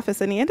occupied his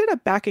office. And he ended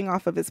up backing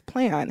off of his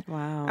plan.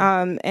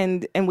 Wow.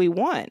 And we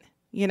won.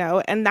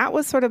 And that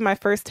was sort of my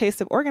first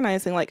taste of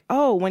organizing. Like,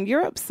 oh, when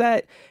you're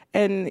upset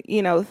and,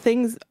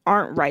 things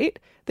aren't right,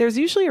 there's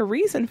usually a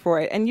reason for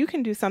it and you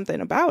can do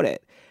something about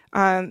it.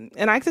 And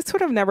I just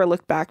sort of never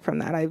looked back from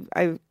that.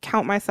 I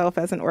count myself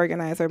as an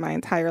organizer my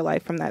entire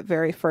life from that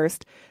very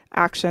first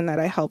action that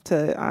I helped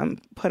to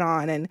put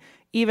on. And,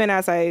 even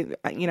as I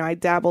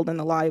dabbled in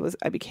the law,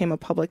 I became a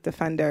public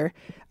defender.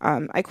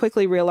 I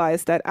quickly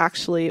realized that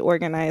actually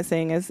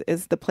organizing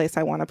is the place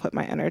I want to put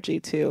my energy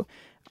to.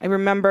 I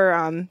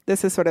remember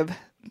this is sort of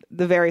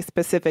the very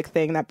specific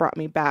thing that brought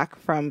me back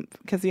from,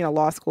 because,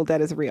 law school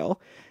debt is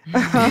real.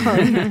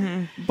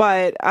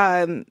 But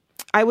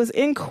I was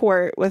in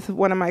court with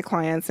one of my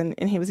clients, and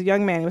he was a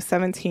young man. He was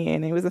 17,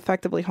 and he was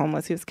effectively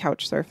homeless. He was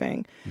couch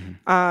surfing.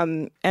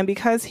 And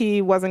because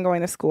he wasn't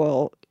going to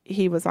school,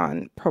 he was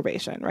on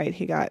probation, right?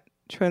 He got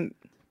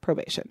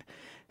probation.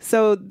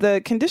 So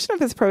the condition of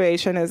his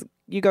probation is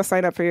you go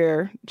sign up for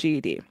your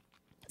GED.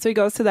 So he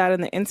goes to that,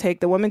 and the intake,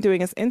 the woman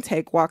doing his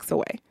intake walks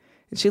away.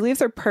 And she leaves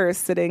her purse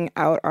sitting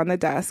out on the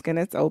desk, and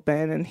it's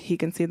open, and he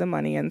can see the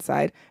money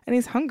inside, and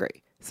he's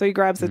hungry. So he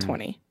grabs the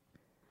 20.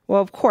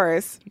 Well, of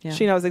course,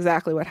 she knows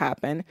exactly what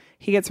happened.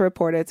 He gets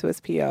reported to his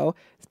PO.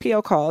 His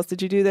PO calls,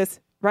 did you do this?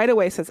 Right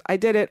away says, I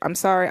did it. I'm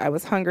sorry. I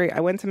was hungry.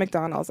 I went to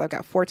McDonald's. I've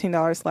got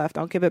 $14 left.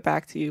 I'll give it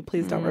back to you.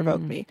 Please don't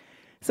revoke me.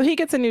 So he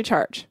gets a new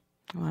charge.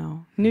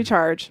 Wow. New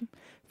charge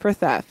for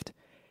theft.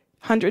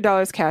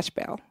 $100 cash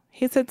bail.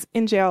 He sits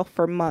in jail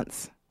for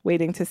months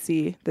waiting to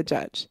see the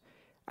judge.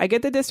 I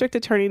get the district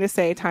attorney to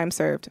say time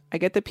served. I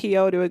get the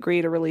PO to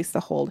agree to release the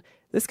hold.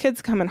 This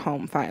kid's coming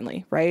home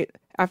finally, right?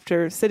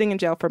 After sitting in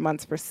jail for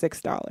months for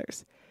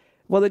 $6.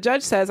 Well, the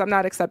judge says, I'm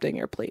not accepting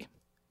your plea.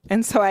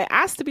 And so I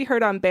asked to be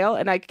heard on bail,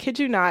 and I kid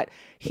you not,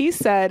 he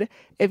said,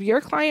 if your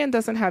client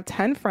doesn't have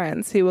 10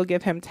 friends, he will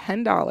give him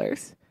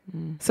 $10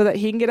 so that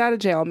he can get out of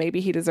jail.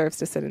 Maybe he deserves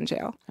to sit in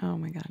jail. Oh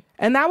my God.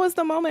 And that was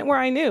the moment where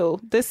I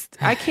knew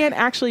I can't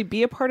actually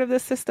be a part of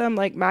this system.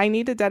 Like, I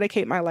need to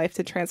dedicate my life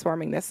to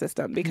transforming this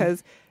system,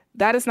 because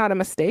that is not a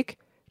mistake.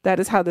 That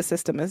is how the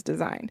system is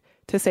designed,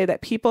 to say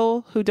that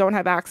people who don't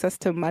have access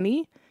to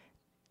money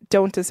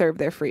don't deserve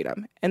their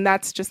freedom. And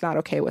that's just not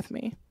okay with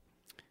me.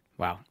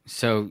 Wow.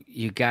 So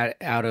you got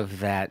out of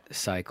that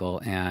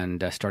cycle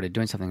and started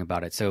doing something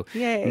about it. So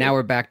now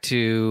we're back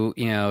to,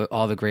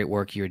 all the great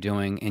work you're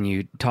doing. And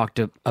you talked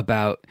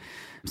about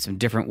some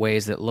different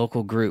ways that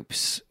local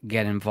groups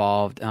get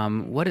involved.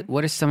 What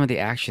are some of the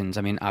actions?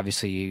 I mean,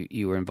 obviously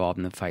you were involved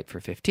in the fight for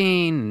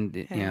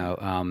 15.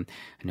 I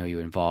know you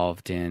were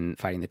involved in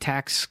fighting the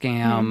tax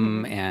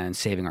scam and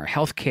saving our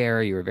health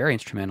care. You were very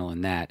instrumental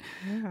in that.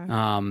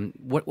 Yeah.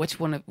 What's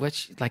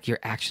your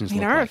actions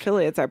look like? Our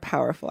affiliates are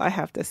powerful, I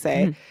have to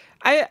say.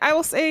 I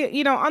will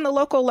say, on the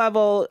local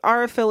level,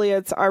 our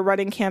affiliates are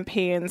running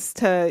campaigns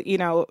to,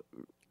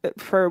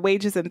 for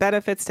wages and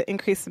benefits, to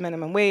increase the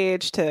minimum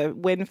wage, to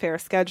win fair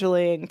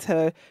scheduling,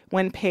 to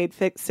win paid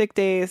sick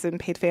days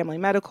and paid family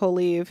medical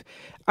leave.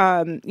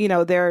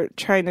 They're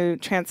trying to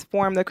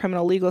transform the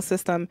criminal legal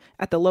system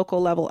at the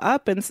local level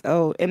up. And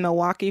so in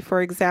Milwaukee,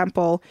 for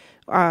example,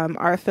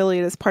 our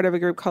affiliate is part of a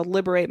group called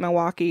Liberate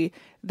Milwaukee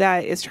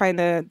that is trying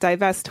to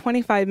divest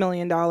 $25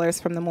 million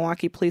from the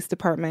Milwaukee Police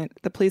Department.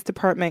 The police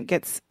department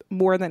gets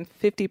more than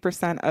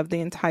 50% of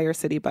the entire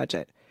city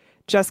budget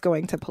just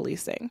going to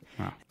policing.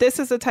 Wow. This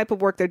is the type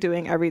of work they're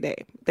doing every day.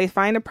 They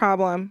find a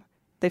problem,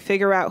 they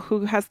figure out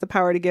who has the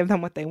power to give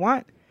them what they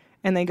want,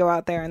 and they go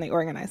out there and they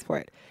organize for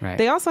it. Right.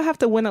 They also have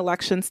to win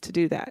elections to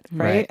do that,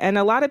 right? And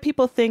a lot of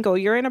people think,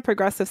 you're in a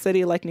progressive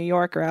city like New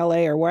York or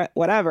LA or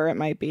whatever it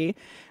might be,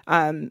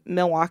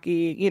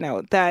 Milwaukee,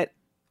 that,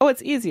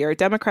 it's easier.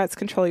 Democrats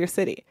control your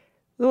city.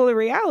 Well, the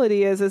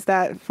reality is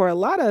that for a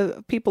lot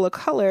of people of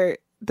color,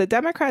 the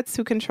Democrats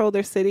who control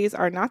their cities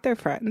are not their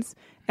friends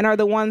and are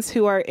the ones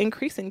who are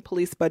increasing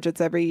police budgets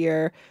every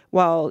year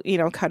while,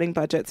 cutting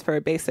budgets for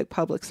basic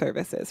public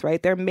services,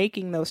 right? They're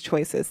making those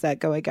choices that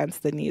go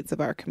against the needs of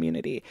our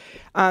community.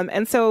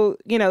 And so,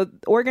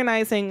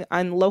 organizing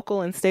on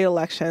local and state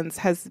elections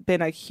has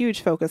been a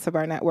huge focus of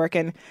our network.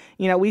 And,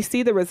 we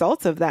see the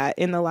results of that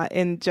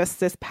in just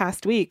this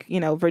past week.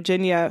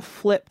 Virginia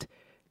flipped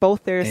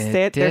both their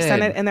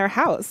Senate and their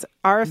House.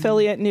 Our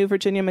affiliate, New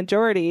Virginia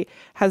Majority,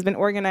 has been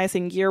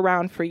organizing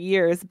year-round for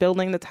years,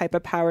 building the type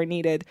of power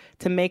needed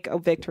to make a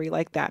victory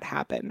like that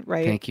happen,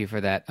 right? Thank you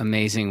for that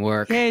amazing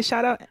work. Yay,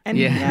 shout out. And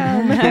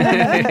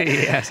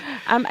yes.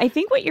 I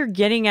think what you're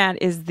getting at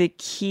is the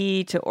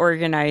key to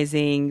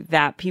organizing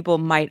that people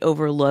might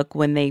overlook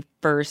when they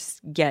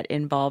first get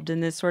involved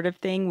in this sort of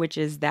thing, which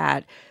is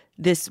that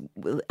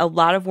a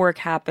lot of work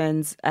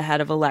happens ahead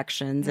of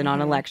elections and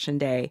on election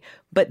day,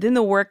 but then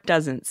the work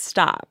doesn't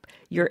stop.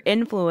 Your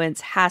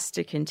influence has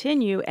to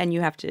continue, and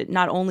you have to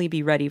not only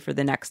be ready for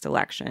the next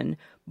election,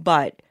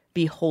 but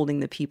be holding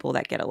the people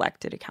that get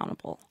elected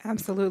accountable.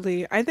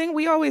 Absolutely. I think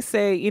we always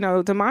say,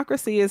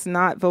 democracy is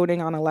not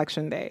voting on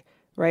election day.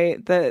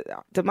 Right? The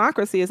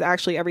democracy is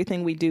actually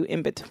everything we do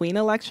in between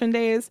election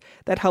days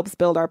that helps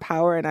build our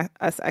power and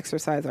us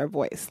exercise our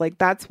voice. Like,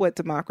 that's what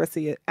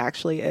democracy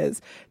actually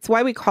is. It's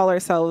why we call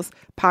ourselves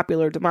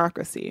popular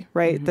democracy,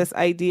 right? This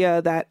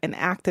idea that an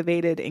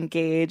activated,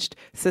 engaged,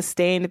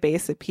 sustained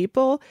base of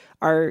people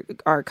are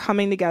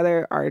coming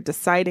together, are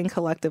deciding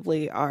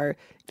collectively, are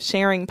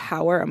sharing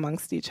power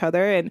amongst each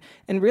other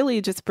and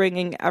really just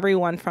bringing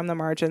everyone from the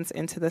margins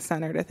into the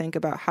center to think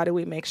about how do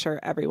we make sure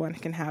everyone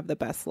can have the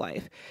best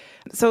life.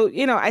 So,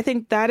 I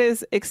think that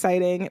is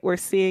exciting. We're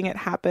seeing it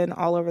happen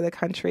all over the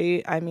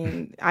country. I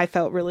mean, I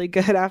felt really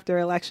good after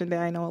Election Day.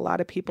 I know a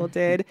lot of people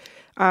did.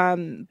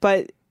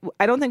 But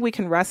I don't think we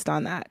can rest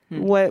on that.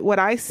 What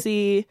I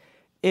see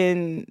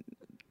in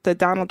the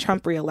Donald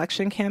Trump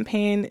reelection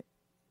campaign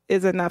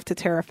is enough to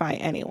terrify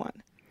anyone.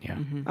 Yeah.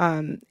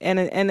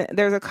 And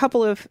there's a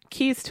couple of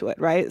keys to it,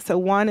 right? So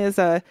one is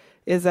a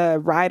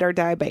ride or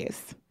die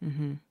base.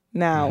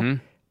 Now,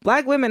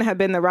 Black women have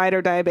been the ride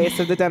or die base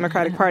of the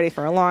Democratic Party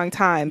for a long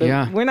time,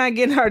 but we're not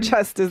getting our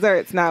just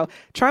desserts. Now,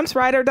 Trump's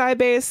ride or die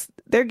base,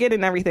 they're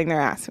getting everything they're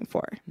asking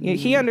for.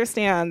 He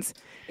understands,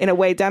 in a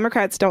way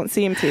Democrats don't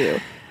seem to,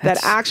 that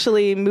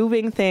actually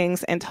moving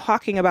things and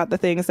talking about the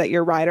things that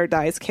your ride or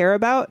dies care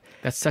about.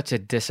 That's such a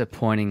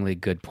disappointing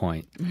good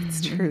point.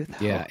 It's true,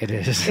 though. Yeah, it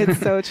is.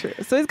 It's so true.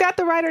 So he's got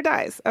the ride or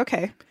dies.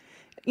 Okay.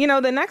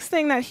 The next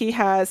thing that he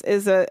has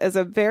is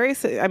a very,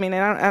 I mean,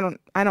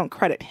 I don't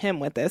credit him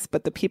with this,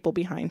 but the people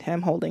behind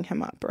him holding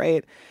him up,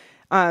 right?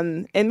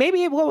 And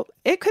maybe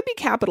it could be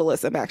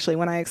capitalism, actually,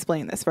 when I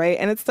explain this, right?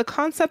 And it's the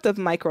concept of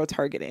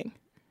micro-targeting.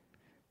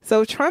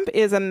 So Trump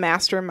is a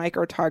master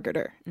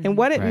micro-targeter. And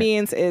what it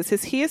means is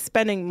he is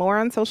spending more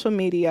on social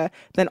media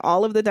than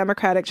all of the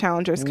Democratic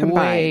challengers combined.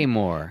 Way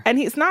more. And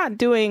he's not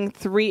doing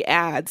 3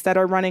 ads that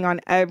are running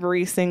on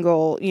every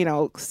single,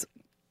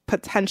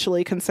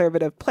 potentially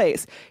conservative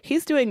place.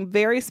 He's doing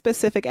very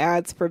specific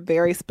ads for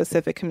very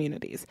specific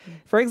communities.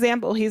 For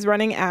example, he's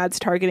running ads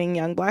targeting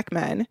young Black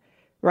men,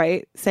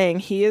 right? Saying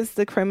he is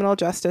the criminal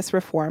justice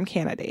reform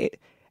candidate.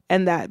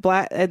 And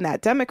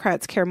that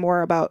Democrats care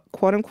more about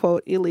quote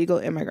unquote illegal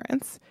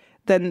immigrants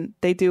than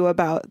they do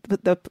about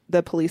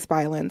the police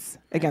violence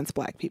against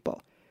Black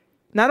people.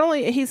 Not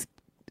only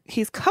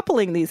he's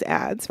coupling these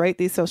ads, right,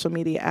 these social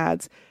media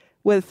ads,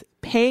 with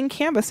paying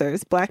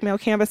canvassers, Black male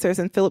canvassers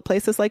in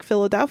places like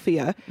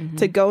Philadelphia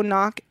to go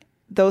knock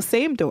those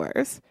same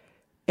doors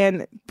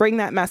and bring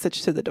that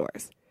message to the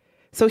doors.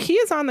 So he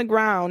is on the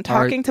ground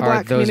talking to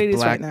Black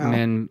communities right now. Are those Black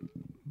men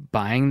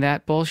buying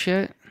that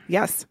bullshit?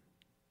 Yes.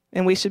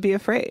 And we should be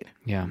afraid.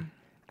 Yeah.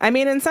 I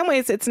mean, in some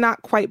ways, it's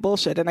not quite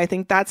bullshit. And I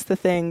think that's the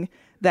thing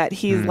that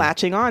he's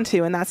latching on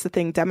to. And that's the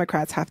thing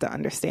Democrats have to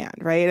understand,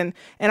 right? And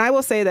I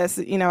will say this,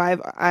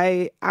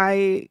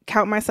 I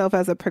count myself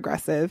as a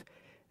progressive.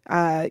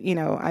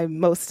 I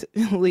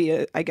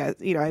mostly, I guess,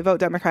 I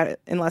vote Democrat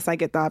unless I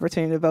get the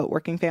opportunity to vote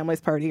Working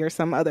Families Party or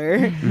some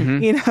other,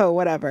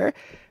 whatever.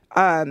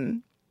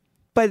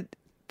 But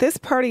this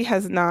party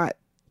has not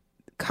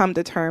come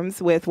to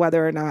terms with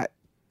whether or not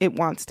it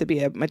wants to be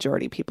a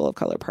majority people of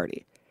color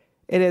party.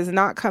 It has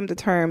not come to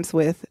terms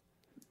with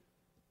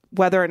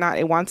whether or not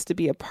it wants to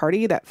be a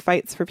party that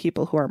fights for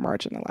people who are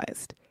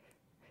marginalized.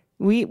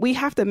 We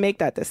have to make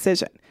that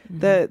decision.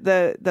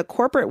 The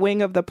corporate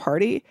wing of the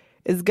party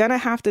is going to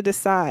have to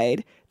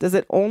decide, does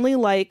it only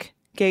like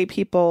gay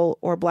people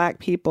or Black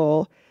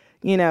people,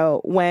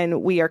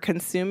 when we are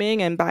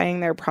consuming and buying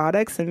their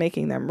products and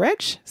making them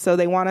rich? So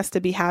they want us to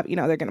be happy,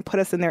 they're going to put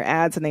us in their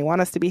ads and they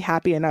want us to be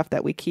happy enough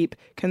that we keep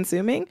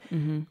consuming.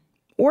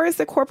 Or is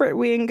the corporate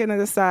wing going to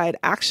decide,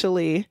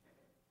 actually,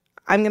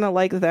 I'm going to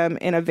like them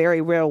in a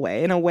very real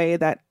way, in a way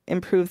that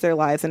improves their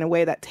lives, in a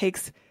way that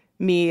takes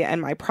me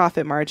and my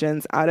profit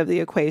margins out of the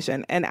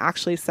equation and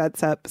actually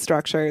sets up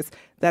structures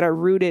that are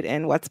rooted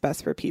in what's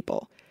best for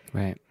people.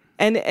 Right.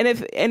 And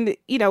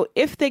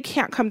if they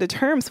can't come to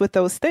terms with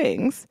those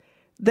things,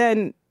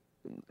 then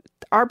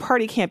our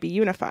party can't be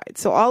unified.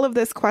 So all of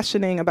this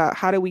questioning about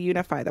how do we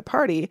unify the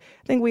party,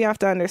 I think we have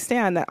to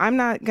understand that I'm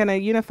not going to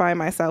unify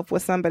myself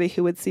with somebody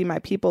who would see my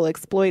people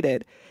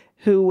exploited,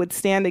 who would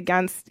stand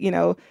against,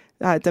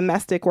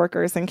 domestic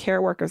workers and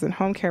care workers and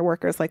home care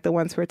workers like the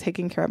ones who are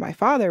taking care of my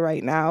father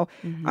right now,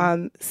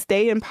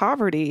 stay in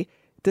poverty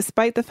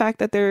despite the fact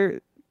that they're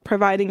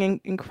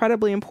providing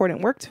incredibly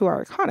important work to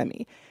our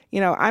economy.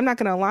 I'm not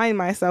going to align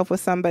myself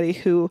with somebody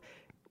who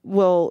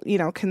will,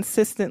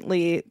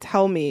 consistently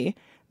tell me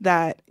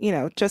that,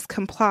 just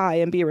comply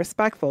and be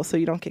respectful so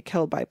you don't get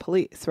killed by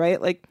police,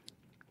 right? Like,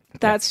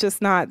 that's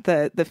just not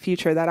the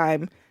future that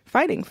I'm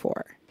fighting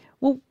for.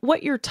 Well,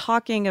 what you're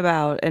talking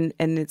about, and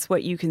it's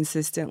what you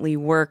consistently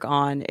work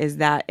on, is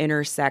that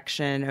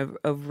intersection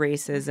of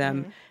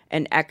racism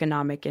and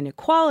economic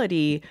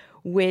inequality,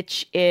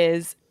 which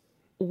is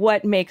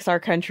what makes our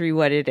country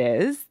what it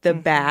is, the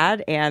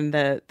bad and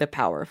the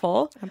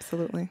powerful.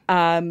 Absolutely.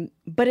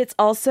 But it's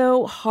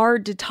also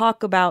hard to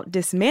talk about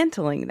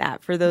dismantling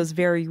that for those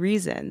very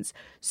reasons.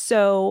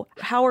 So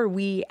how are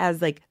we,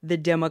 as like the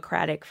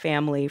Democratic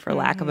family, for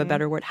lack of a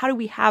better word, how do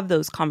we have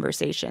those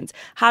conversations?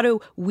 How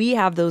do we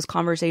have those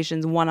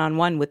conversations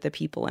one-on-one with the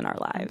people in our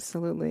lives?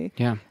 Absolutely.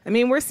 Yeah. I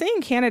mean, we're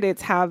seeing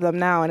candidates have them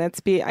now, and I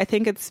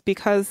think it's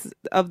because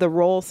of the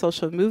role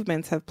social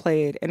movements have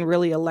played in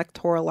really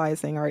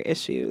electoralizing our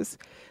issues.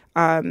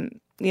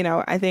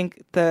 I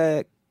think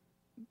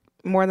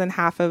more than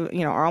half of,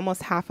 or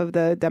almost half of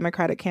the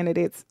Democratic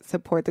candidates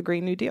support the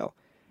Green New Deal.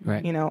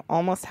 Right.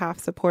 Almost half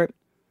support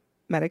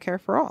Medicare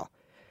for all.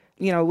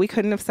 We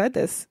couldn't have said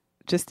this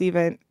just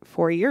even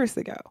 4 years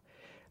ago.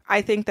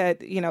 I think that,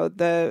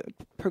 the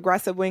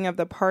progressive wing of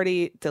the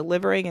party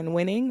delivering and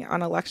winning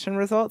on election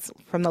results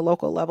from the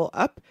local level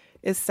up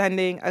is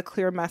sending a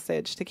clear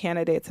message to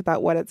candidates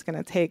about what it's going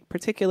to take,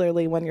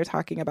 particularly when you're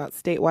talking about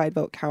statewide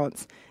vote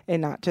counts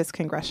and not just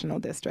congressional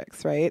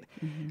districts, right?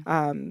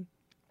 Mm-hmm.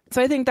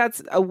 So I think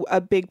that's a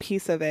big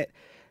piece of it.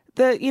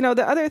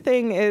 The other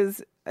thing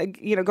is,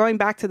 going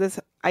back to this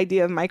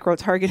idea of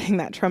micro-targeting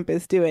that Trump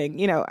is doing,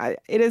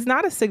 it is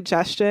not a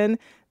suggestion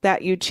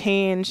that you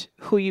change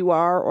who you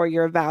are or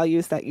your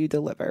values that you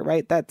deliver,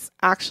 right? That's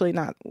actually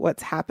not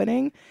what's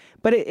happening.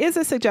 But it is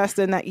a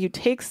suggestion that you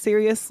take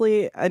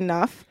seriously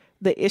enough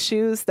the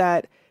issues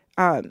that,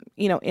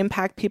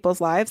 impact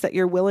people's lives, that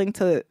you're willing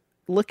to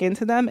look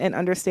into them and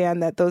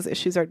understand that those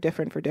issues are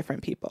different for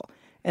different people,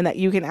 and that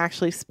you can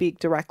actually speak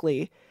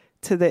directly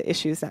to the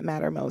issues that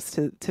matter most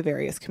to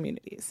various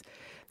communities.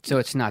 So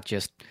it's not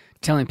just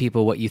telling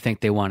people what you think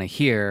they want to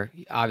hear.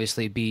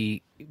 Obviously,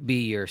 be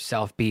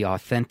yourself, be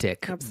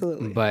authentic.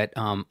 Absolutely. But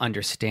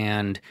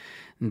understand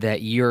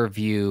that your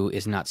view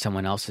is not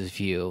someone else's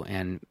view,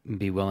 and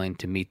be willing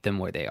to meet them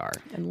where they are.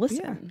 And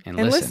listen. And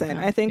listen.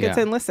 I think it's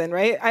in listen,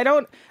 right? I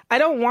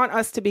don't want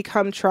us to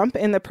become Trump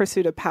in the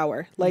pursuit of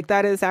power. Like,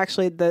 that is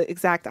actually the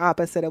exact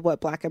opposite of what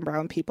Black and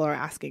brown people are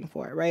asking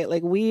for, right?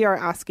 Like, we are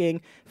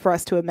asking for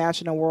us to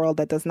imagine a world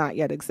that does not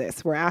yet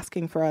exist. We're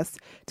asking for us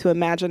to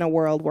imagine a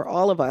world where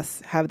all of us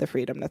have the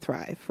freedom to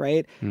thrive,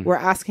 right? We're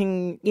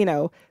asking,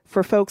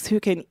 for folks who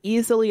can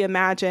easily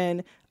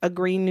imagine a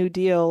Green New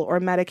Deal or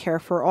Medicare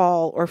for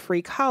all or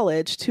free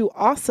college to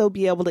also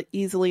be able to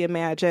easily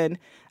imagine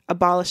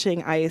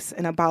abolishing ICE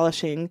and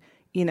abolishing,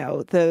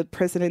 the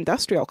prison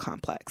industrial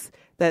complex,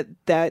 that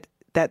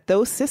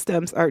those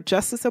systems are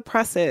just as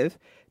oppressive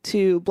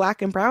to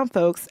Black and brown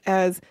folks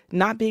as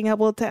not being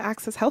able to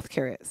access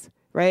healthcare is,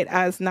 right?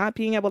 As not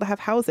being able to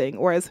have housing,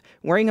 or as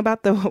worrying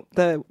about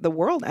the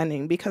world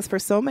ending, because for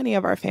so many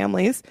of our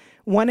families,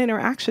 one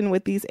interaction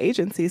with these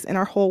agencies and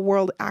our whole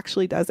world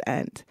actually does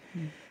end.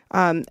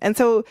 And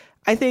so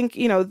I think,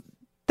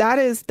 that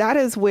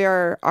is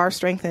where our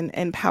strength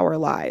and power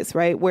lies,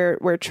 right?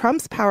 Where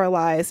Trump's power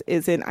lies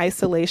is in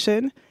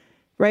isolation,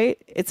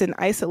 right? It's in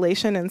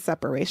isolation and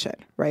separation,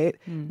 right?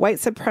 White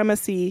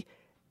supremacy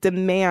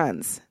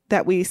demands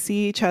that we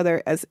see each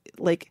other as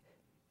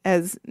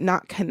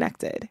not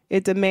connected.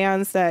 It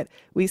demands that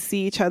we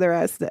see each other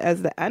as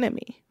the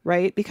enemy,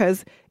 right?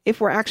 Because if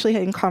we're actually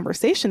in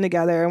conversation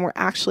together and we're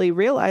actually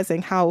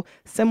realizing how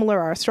similar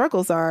our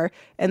struggles are,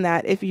 and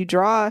that if you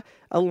draw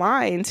a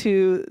line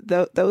to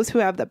those who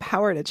have the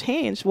power to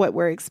change what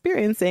we're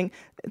experiencing,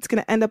 it's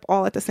going to end up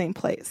all at the same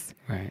place.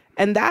 Right.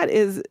 And that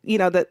is,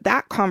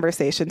 that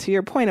conversation, to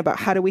your point about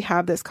how do we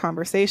have this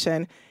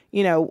conversation,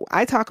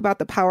 I talk about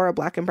the power of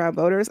Black and brown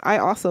voters. I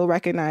also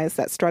recognize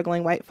that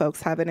struggling white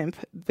folks have a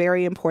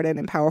very important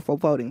and powerful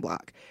voting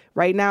bloc.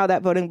 Right now,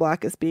 that voting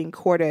bloc is being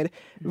courted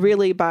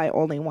really by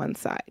only one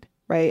side,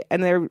 right?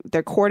 And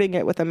they're courting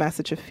it with a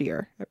message of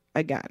fear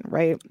again,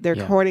 right? They're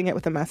courting it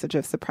with a message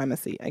of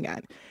supremacy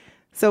again.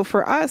 So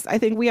for us, I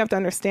think we have to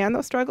understand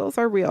those struggles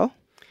are real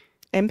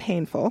and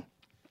painful,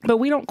 but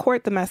we don't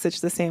court the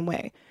message the same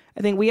way.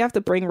 I think we have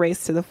to bring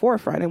race to the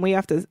forefront, and we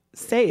have to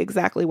say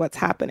exactly what's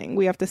happening.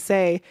 We have to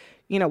say,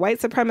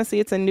 white supremacy,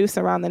 it's a noose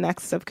around the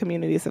necks of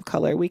communities of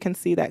color. We can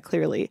see that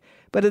clearly.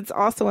 But it's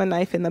also a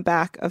knife in the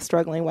back of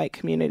struggling white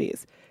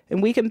communities.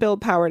 And we can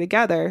build power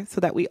together so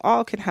that we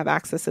all can have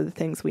access to the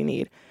things we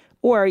need.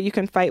 Or you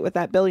can fight with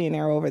that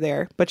billionaire over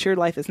there, but your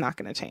life is not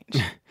going to change.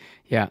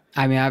 Yeah.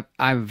 I mean,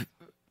 I've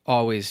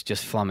always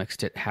just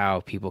flummoxed at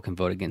how people can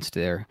vote against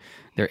their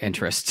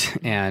interests.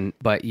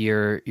 But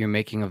you're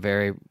making a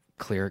very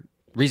clear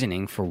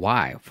reasoning for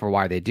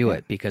why they do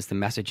it, because the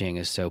messaging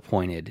is so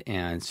pointed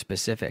and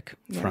specific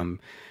from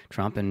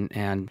Trump and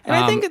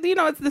I think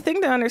it's the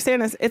thing to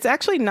understand is it's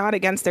actually not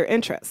against their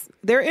interests.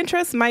 Their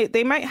interests might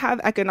have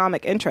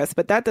economic interests,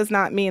 but that does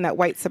not mean that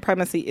white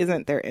supremacy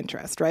isn't their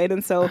interest, right?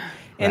 And so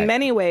in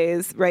many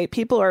ways, right,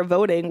 people are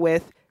voting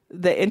with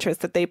the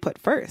interests that they put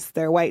first,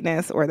 their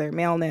whiteness or their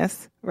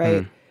maleness,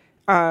 right?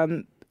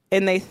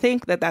 And they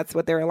think that that's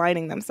what they're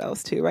aligning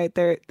themselves to, right?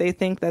 They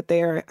think that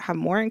they have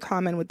more in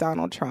common with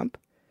Donald Trump,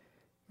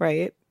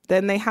 right,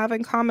 than they have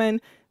in common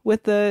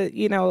with the,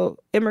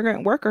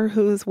 immigrant worker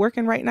who's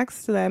working right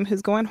next to them,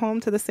 who's going home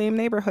to the same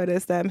neighborhood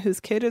as them, whose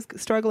kid is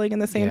struggling in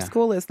the same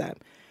school as them.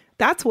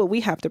 That's what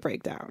we have to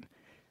break down.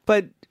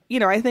 But,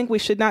 I think we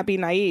should not be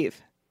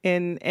naive.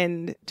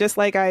 And just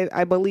like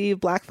I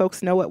believe Black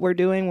folks know what we're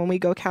doing when we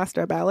go cast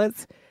our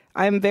ballots,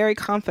 I'm very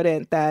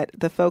confident that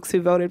the folks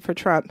who voted for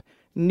Trump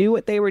knew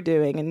what they were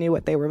doing and knew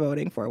what they were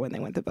voting for when they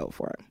went to vote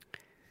for him.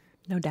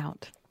 No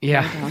doubt.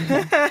 Yeah.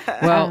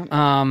 Well,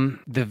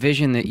 the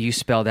vision that you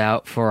spelled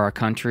out for our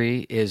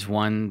country is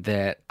one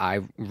that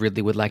I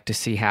really would like to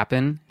see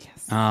happen.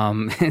 Yes.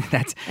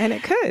 And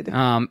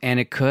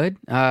it could.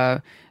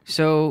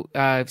 So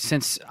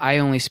since I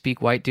only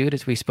speak white dude,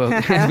 as we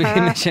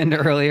mentioned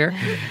earlier,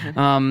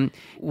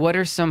 what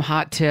are some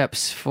hot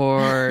tips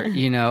for,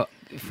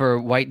 for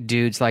white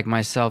dudes like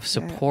myself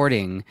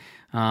supporting,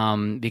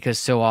 because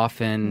so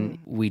often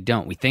we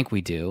don't. We think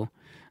we do,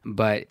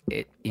 but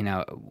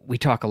we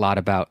talk a lot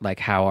about like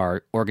how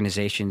our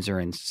organizations are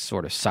in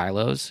sort of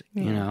silos,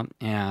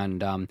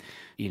 and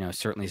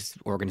certainly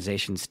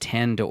organizations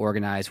tend to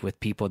organize with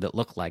people that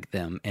look like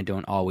them and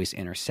don't always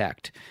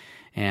intersect.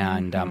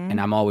 And and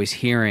I'm always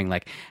hearing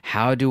like,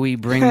 how do we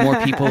bring more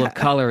people of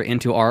color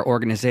into our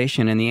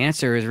organization? And the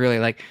answer is really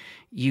like,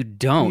 you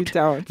don't.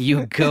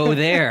 You go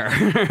there,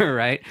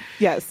 right?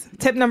 Yes.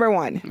 Tip number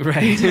 1.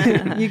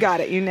 Right. You got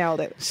it. You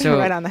nailed it. So,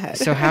 right on the head.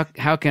 So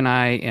how can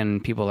I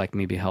and people like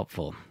me be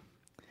helpful?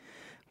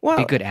 Well,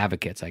 be good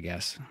advocates, I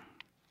guess.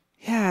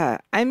 Yeah.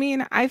 I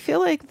mean, I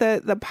feel like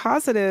the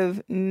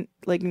positive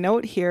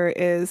note here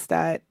is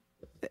that,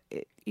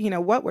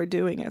 what we're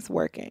doing is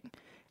working.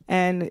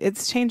 And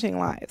it's changing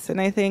lives.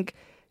 And I think,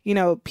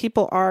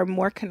 people are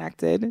more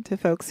connected to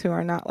folks who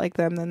are not like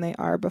them than they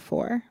are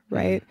before,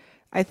 right?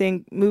 I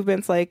think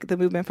movements like the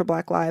movement for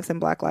Black Lives and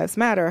Black Lives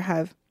Matter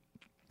have,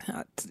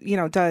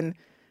 done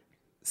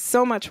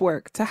so much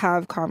work to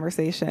have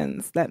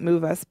conversations that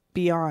move us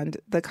beyond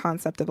the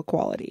concept of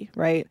equality,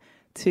 right?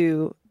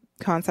 To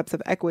concepts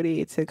of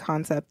equity, to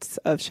concepts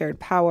of shared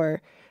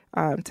power,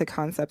 to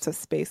concepts of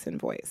space and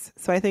voice.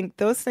 So I think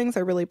those things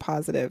are really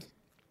positive.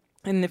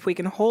 And if we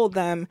can hold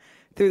them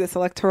through this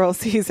electoral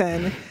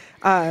season,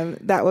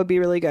 that would be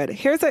really good.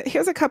 Here's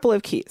a couple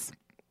of keys.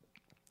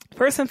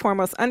 First and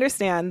foremost,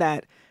 understand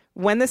that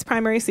when this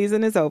primary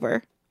season is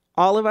over,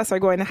 all of us are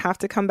going to have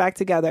to come back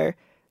together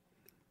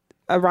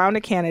around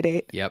a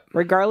candidate,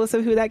 regardless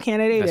of who that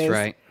candidate is,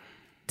 right,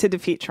 to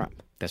defeat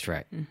Trump. That's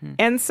right.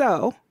 And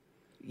so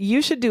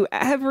you should do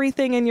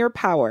everything in your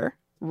power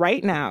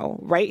right now,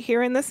 right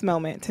here in this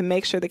moment, to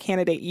make sure the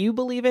candidate you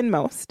believe in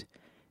most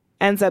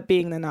ends up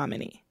being the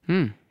nominee.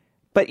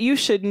 But you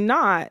should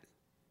not,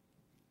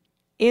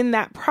 in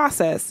that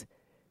process,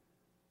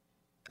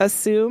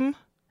 assume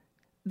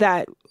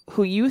that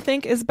who you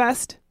think is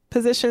best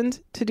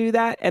positioned to do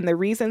that and the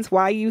reasons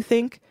why you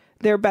think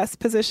they're best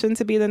positioned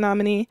to be the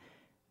nominee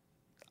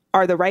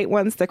are the right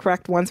ones, the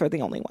correct ones, or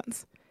the only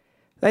ones.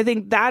 I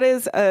think that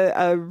is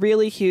a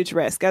really huge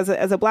risk. As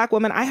a Black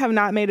woman, I have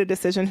not made a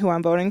decision who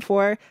I'm voting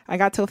for. I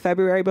got till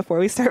February before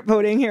we start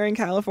voting here in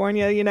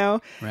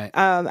California, Right.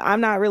 I'm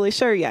not really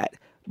sure yet.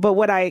 But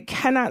what I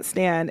cannot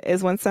stand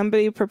is when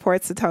somebody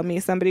purports to tell me,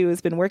 somebody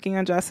who's been working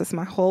on justice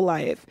my whole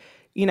life,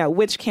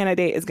 which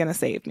candidate is going to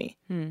save me.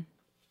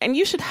 And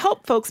you should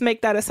help folks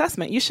make that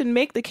assessment. You should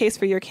make the case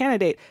for your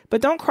candidate,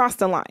 but don't cross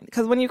the line.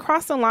 Because when you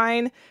cross the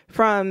line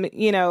from,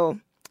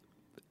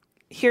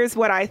 here's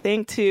what I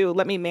think to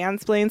let me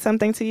mansplain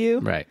something to you.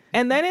 Right.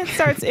 And then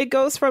it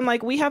goes from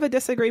like, we have a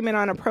disagreement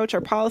on approach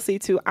or policy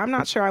to, I'm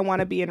not sure I want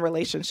to be in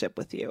relationship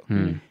with you.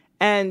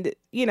 And,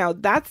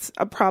 that's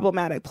a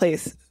problematic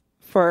place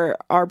for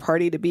our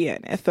party to be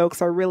in. If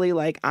folks are really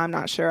like, I'm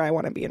not sure I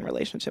want to be in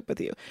relationship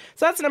with you.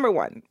 So that's number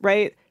 1,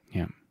 right?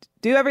 Yeah.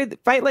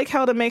 Fight like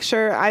hell to make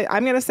sure,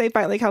 I'm going to say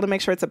fight like hell to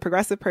make sure it's a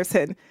progressive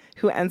person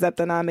who ends up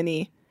the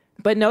nominee.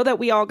 But know that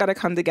we all got to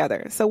come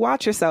together. So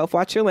watch yourself,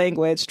 watch your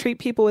language, treat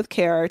people with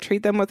care,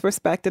 treat them with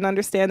respect, and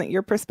understand that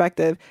your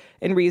perspective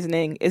and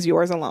reasoning is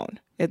yours alone.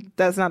 It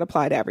does not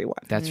apply to everyone.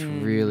 That's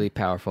really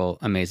powerful,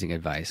 amazing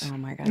advice. Oh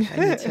my gosh,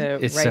 I need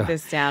to write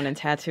this down and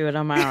tattoo it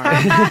on my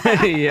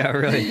arm. Yeah,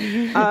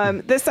 really.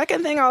 The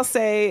second thing I'll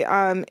say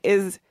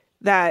is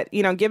that,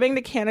 giving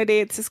to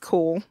candidates is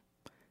cool.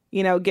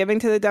 Giving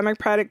to the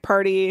Democratic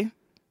Party,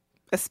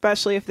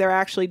 especially if they're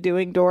actually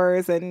doing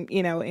doors and,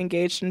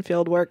 engaged in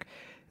field work,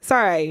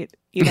 sorry,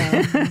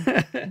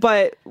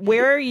 but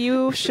where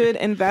you should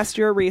invest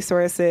your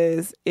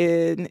resources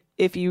in,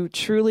 if you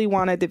truly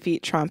want to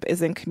defeat Trump,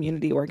 is in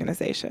community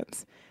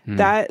organizations.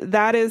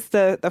 That is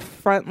the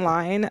front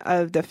line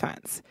of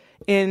defense.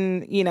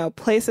 In,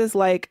 places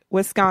like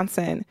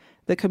Wisconsin,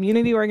 the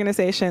community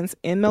organizations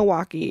in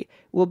Milwaukee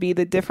will be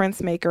the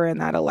difference maker in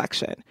that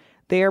election.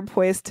 They are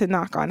poised to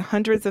knock on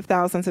hundreds of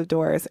thousands of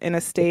doors in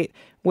a state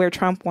where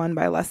Trump won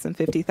by less than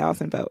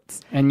 50,000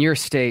 votes. And your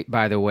state,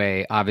 by the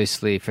way,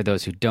 obviously, for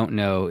those who don't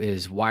know,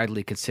 is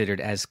widely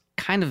considered as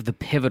kind of the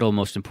pivotal,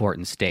 most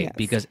important state,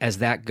 because as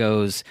that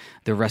goes,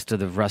 the rest of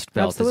the Rust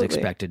Belt is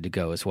expected to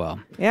go as well.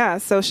 Yeah,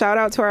 so shout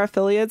out to our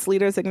affiliates,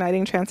 Leaders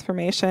Igniting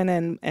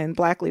Transformation and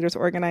Black Leaders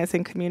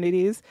Organizing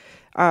Communities.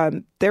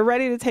 They're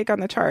ready to take on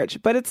the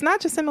charge. But it's not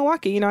just in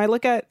Milwaukee. I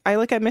look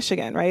at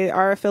Michigan, right?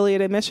 Our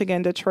affiliate in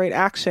Michigan, Detroit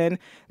Action,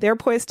 they're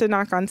poised to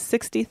knock on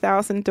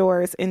 60,000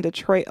 doors in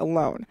Detroit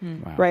alone,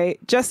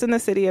 right? Just in the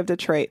city of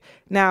Detroit.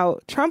 Now,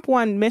 Trump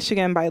won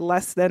Michigan by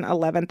less than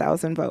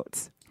 11,000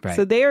 votes. Right.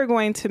 So they are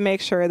going to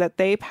make sure that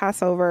they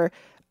pass over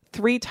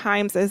 3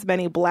 times as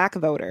many Black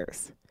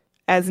voters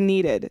as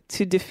needed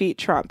to defeat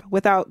Trump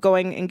without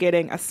going and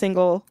getting a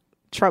single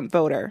Trump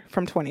voter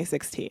from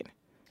 2016.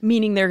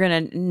 Meaning they're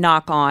going to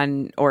knock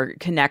on or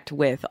connect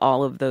with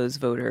all of those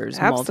voters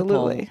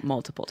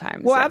multiple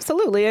times. Well,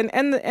 absolutely.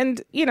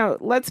 And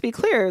let's be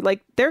clear,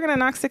 like, they're going to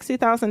knock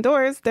 60,000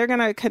 doors. They're going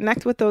to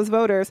connect with those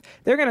voters.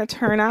 They're going to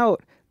turn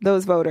out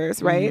those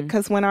voters, right?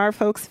 Because when our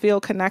folks feel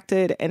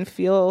connected and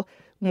feel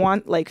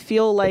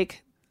feel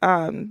like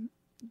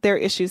their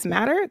issues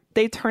matter,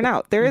 they turn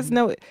out. There is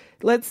no,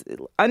 let's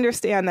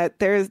understand that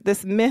there's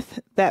this myth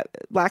that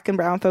Black and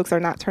brown folks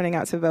are not turning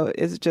out to vote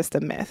is just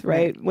a myth,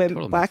 right? When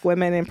Total Black myth.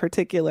 women in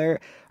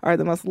particular are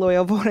the most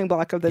loyal voting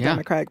bloc of the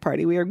Democratic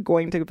Party. We are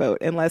going to vote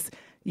unless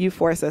you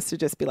force us to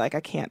just be like,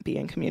 I can't be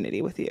in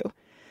community with you.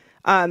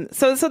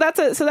 So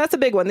that's a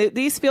big one.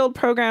 These field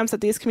programs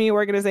that these community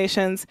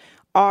organizations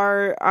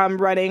are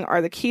running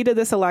are the key to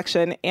this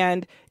election.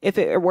 And if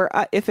it were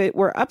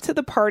up to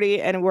the party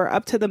and we're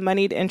up to the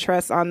moneyed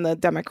interests on the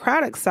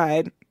Democratic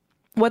side,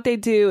 what they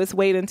do is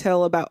wait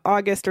until about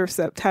August or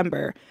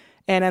September.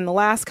 And in the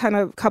last kind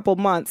of couple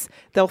months,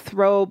 they'll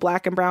throw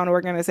Black and brown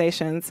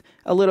organizations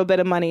a little bit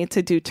of money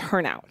to do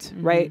turnout,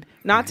 right?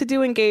 Not to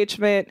do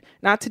engagement,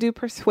 not to do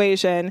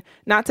persuasion,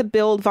 not to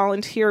build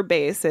volunteer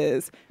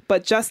bases,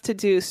 but just to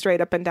do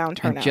straight up and down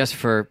turnout. And just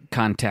for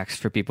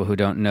context, for people who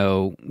don't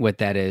know what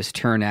that is,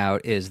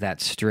 turnout is that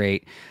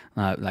straight,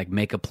 like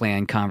make a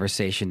plan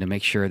conversation to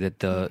make sure that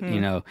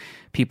the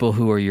people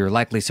who are your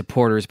likely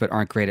supporters but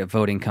aren't great at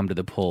voting come to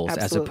the polls,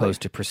 as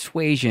opposed to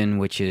persuasion,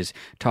 which is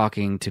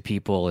talking to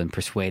people and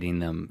persuading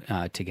them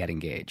to get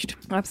engaged.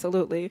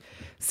 Absolutely.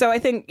 So I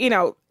think,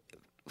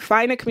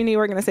 find a community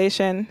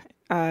organization.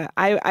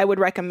 I would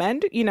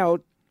recommend,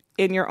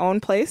 in your own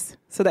place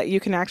so that you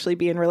can actually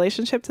be in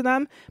relationship to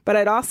them. But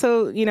I'd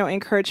also,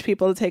 encourage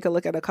people to take a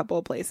look at a couple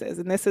of places.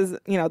 And this is,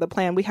 the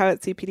plan we have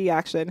at CPD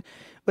Action.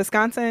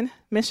 Wisconsin,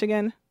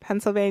 Michigan,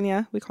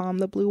 Pennsylvania, we call them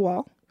the blue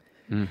wall.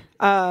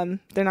 They're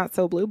not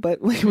so blue,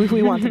 but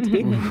we want them to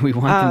be. We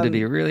want them to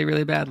be really,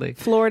 really badly.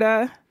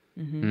 Florida,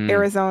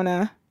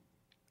 Arizona,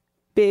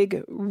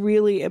 big,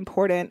 really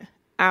important,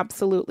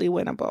 absolutely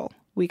winnable.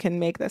 We can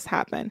make this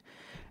happen.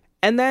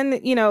 And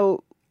then,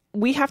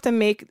 we have to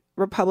make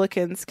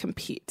Republicans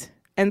compete.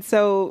 And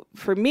so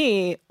for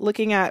me,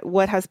 looking at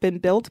what has been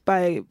built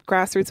by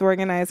grassroots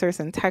organizers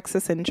in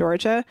Texas and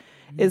Georgia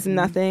is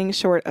nothing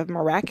short of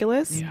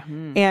miraculous. Yeah.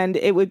 And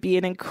it would be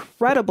an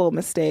incredible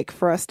mistake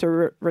for us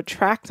to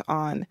retract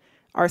on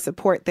our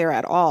support there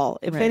at all.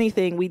 If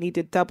anything, we need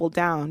to double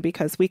down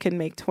because we can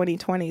make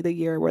 2020 the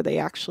year where they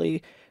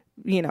actually,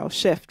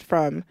 shift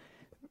from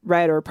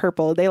red or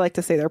purple. They like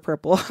to say they're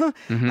purple.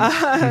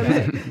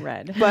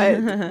 Red.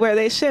 But where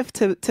they shift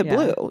to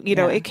blue,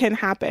 it can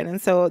happen.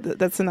 And so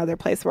that's another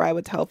place where I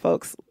would tell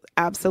folks,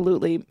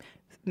 absolutely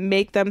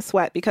make them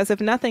sweat. Because if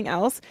nothing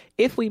else,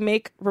 if we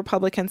make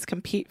Republicans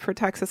compete for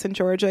Texas and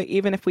Georgia,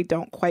 even if we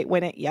don't quite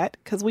win it yet,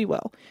 because we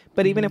will,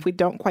 but even if we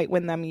don't quite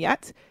win them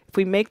yet, if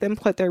we make them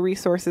put their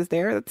resources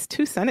there, that's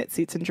 2 Senate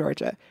seats in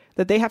Georgia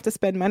that they have to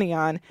spend money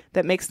on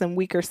that makes them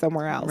weaker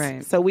somewhere else.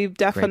 Right. So we've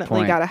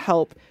definitely got to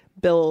help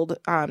build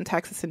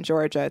Texas and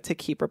Georgia to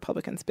keep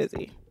Republicans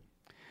busy.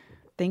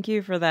 Thank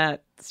you for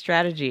that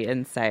strategy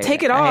insight.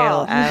 Take it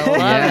all. I love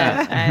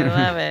it. I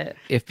love it.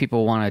 If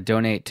people want to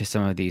donate to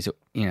some of these,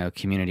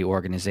 community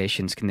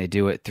organizations, can they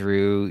do it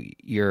through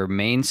your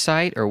main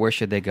site, or where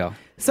should they go?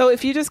 So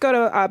if you just go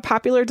to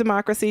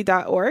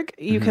populardemocracy.org,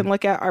 you can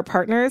look at our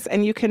partners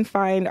and you can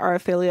find our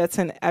affiliates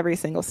in every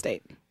single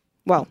state.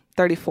 Well,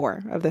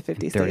 34 of the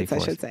 50 states, I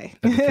should say.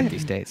 Of the 50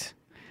 states.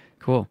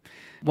 Cool.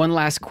 One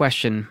last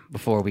question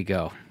before we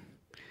go.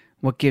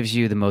 What gives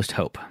you the most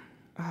hope?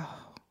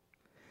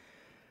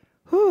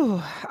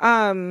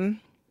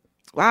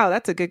 Wow,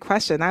 that's a good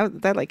question.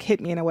 That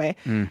hit me in a way.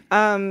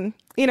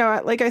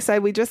 Like I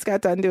said, we just got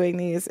done doing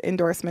these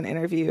endorsement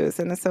interviews.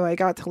 And so I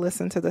got to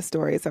listen to the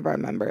stories of our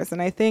members. And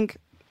I think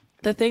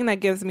the thing that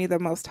gives me the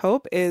most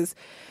hope is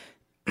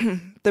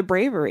the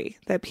bravery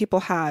that people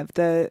have,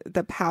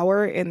 the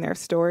power in their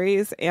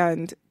stories,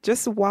 and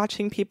just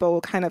watching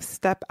people kind of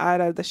step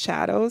out of the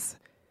shadows,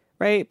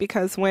 right?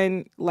 Because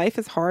when life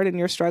is hard and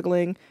you're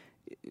struggling,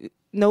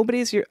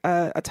 nobody's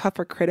a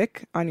tougher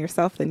critic on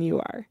yourself than you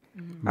are.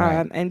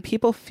 Right. And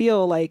people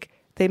feel like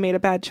they made a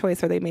bad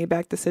choice or they made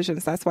bad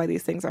decisions. That's why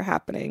these things are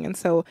happening. And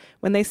so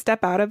when they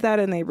step out of that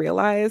and they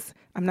realize,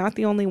 I'm not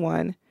the only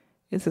one,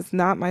 this is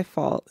not my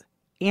fault,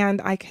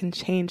 and I can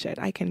change it.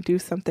 I can do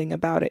something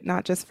about it,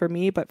 not just for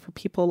me, but for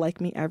people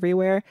like me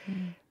everywhere.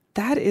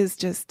 That is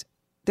just,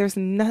 there's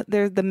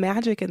the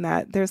magic in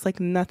that. There's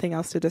nothing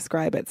else to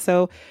describe it.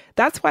 So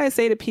that's why I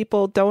say to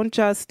people, don't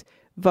just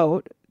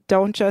vote.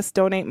 Don't just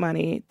donate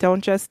money.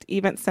 Don't just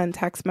even send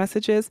text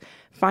messages.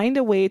 Find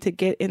a way to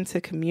get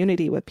into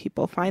community with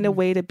people. Find a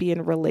way to be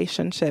in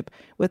relationship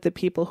with the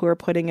people who are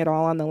putting it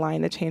all on the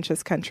line to change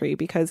this country,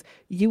 because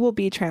you will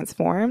be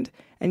transformed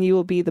and you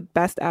will be the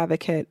best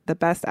advocate, the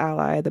best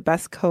ally, the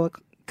best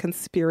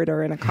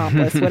co-conspirator and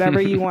accomplice, whatever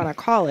you want to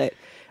call it,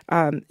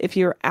 if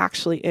you're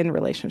actually in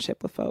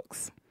relationship with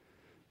folks.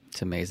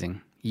 It's amazing.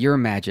 You're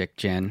magic,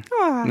 Jen.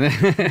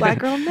 Aww, Black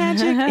girl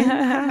magic in the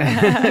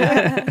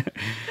house.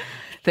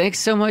 Thanks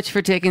so much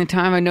for taking the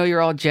time. I know you're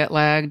all jet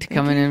lagged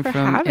coming in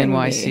from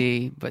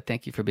NYC, but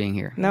thank you for being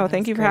here. No,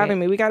 thank you for having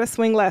me. We got to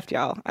swing left,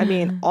 y'all. I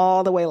mean,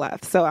 all the way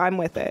left. So I'm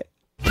with it.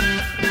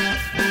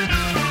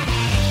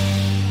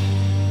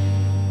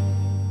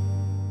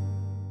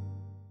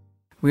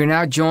 We are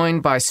now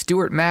joined by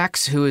Stuart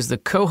Max, who is the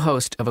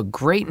co-host of a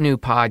great new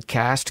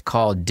podcast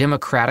called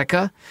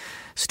Democratica.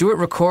 Stuart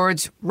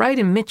records right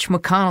in Mitch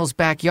McConnell's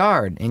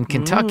backyard in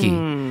Kentucky.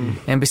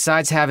 And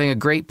besides having a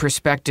great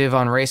perspective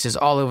on races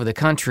all over the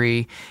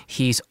country,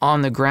 he's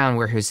on the ground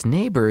where his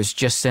neighbors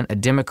just sent a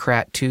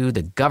Democrat to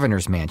the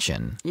governor's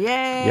mansion.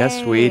 Yay!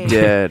 Yes, we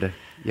did.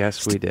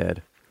 Yes, we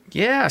did.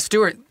 Yeah,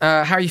 Stuart,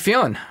 how are you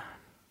feeling?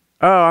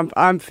 Oh,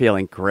 I'm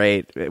feeling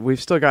great.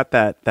 We've still got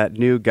that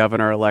new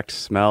governor-elect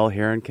smell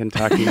here in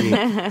Kentucky.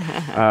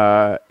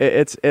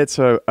 It's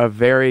a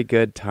very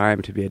good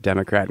time to be a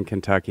Democrat in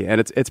Kentucky, and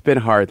it's been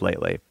hard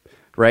lately.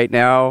 Right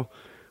now,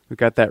 we've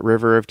got that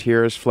river of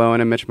tears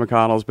flowing in Mitch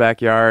McConnell's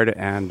backyard,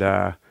 and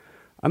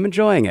I'm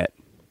enjoying it.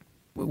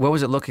 What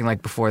was it looking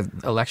like before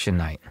election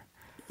night?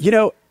 You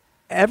know,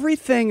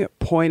 everything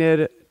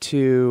pointed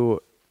to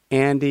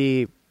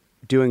Andy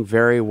doing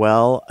very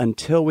well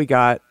until we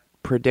got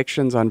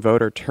predictions on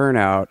voter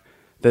turnout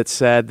that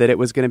said that it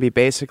was going to be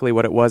basically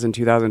what it was in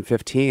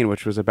 2015,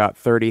 which was about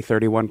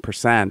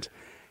 31%.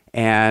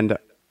 And,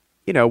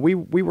 you know, we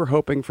were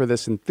hoping for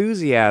this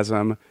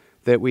enthusiasm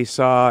that we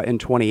saw in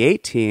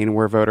 2018,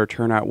 where voter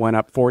turnout went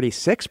up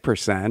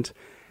 46%.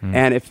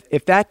 And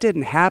if that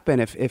didn't happen,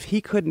 if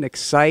he couldn't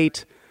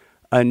excite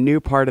a new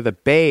part of the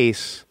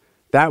base,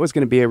 that was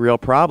going to be a real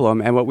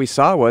problem. And what we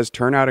saw was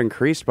turnout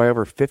increased by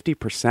over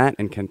 50%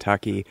 in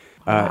Kentucky.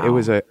 Wow. It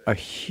was a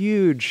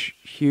huge,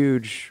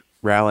 huge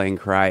rallying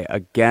cry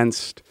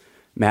against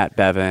Matt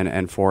Bevin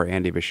and for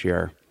Andy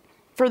Beshear.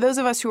 For those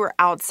of us who are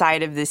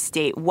outside of this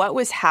state, what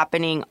was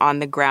happening on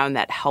the ground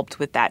that helped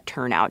with that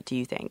turnout, do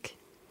you think?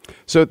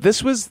 So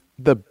this was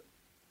the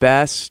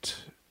best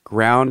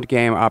ground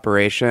game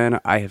operation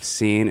I have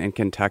seen in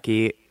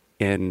Kentucky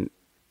in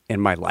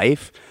my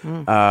life.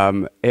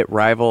 It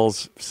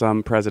rivals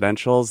some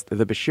presidentials.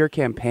 The Beshear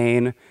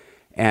campaign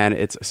and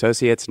its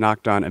associates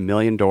knocked on 1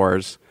 million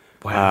doors.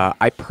 Wow.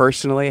 I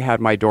personally had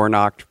my door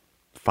knocked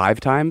 5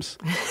 times,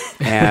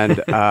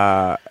 and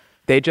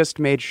they just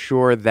made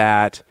sure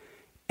that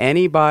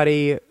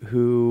anybody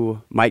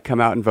who might come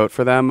out and vote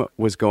for them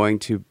was going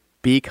to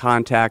be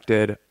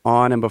contacted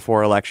on and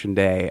before Election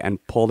Day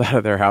and pulled out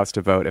of their house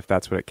to vote if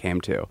that's what it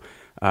came to.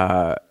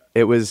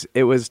 It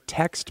was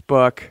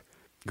textbook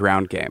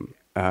ground game,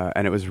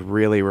 and it was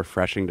really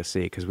refreshing to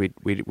see because we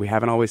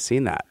haven't always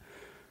seen that.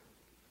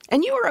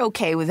 And you were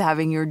okay with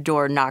having your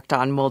door knocked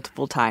on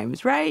multiple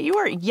times, right? You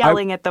weren't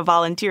yelling at the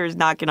volunteers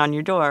knocking on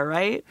your door,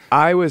 right?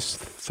 I was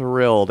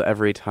thrilled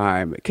every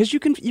time because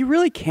you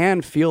really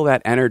can feel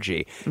that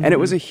energy. Mm-hmm. And it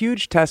was a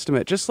huge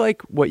testament, just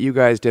like what you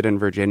guys did in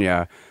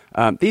Virginia.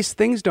 These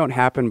things don't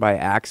happen by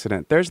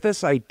accident. There's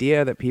this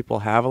idea that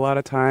people have a lot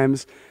of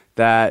times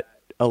that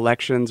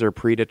elections are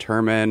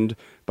predetermined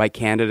by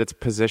candidates'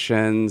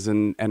 positions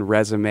and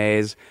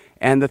resumes.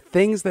 And the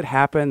things that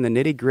happen, the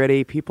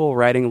nitty-gritty, people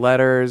writing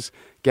letters,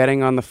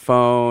 getting on the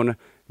phone,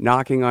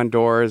 knocking on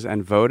doors,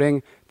 and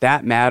voting,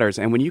 that matters.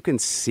 And when you can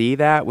see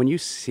that, when you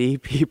see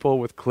people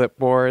with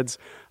clipboards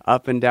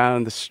up and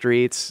down the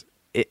streets,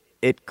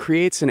 it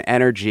creates an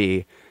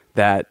energy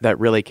that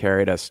really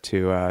carried us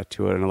to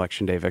an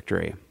Election Day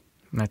victory.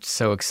 That's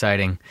so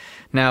exciting.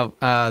 Now,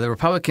 the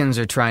Republicans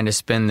are trying to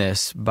spin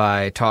this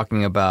by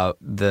talking about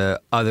the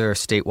other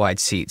statewide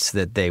seats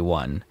that they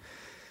won.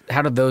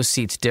 How do those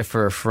seats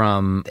differ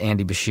from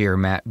Andy Beshear,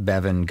 Matt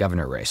Bevin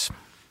governor race?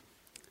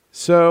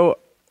 So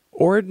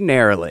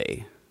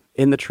ordinarily,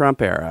 in the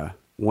Trump era,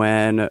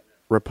 when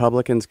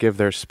Republicans give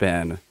their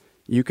spin,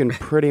 you can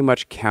pretty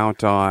much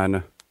count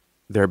on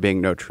there being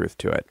no truth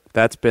to it.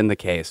 That's been the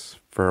case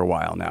for a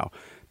while now.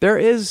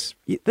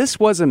 This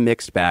was a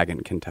mixed bag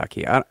in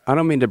Kentucky. I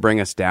don't mean to bring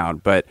us down,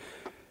 but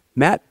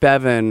Matt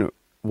Bevin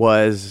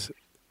was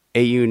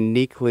a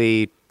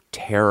uniquely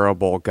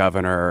terrible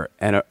governor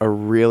and a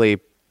really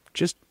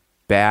just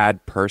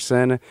bad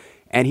person.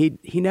 And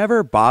he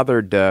never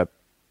bothered to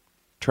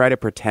try to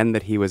pretend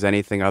that he was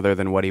anything other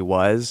than what he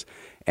was.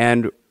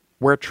 And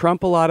where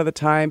Trump, a lot of the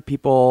time,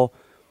 people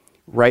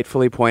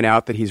rightfully point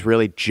out that he's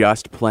really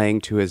just playing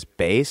to his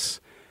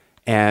base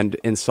and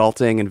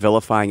insulting and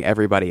vilifying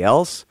everybody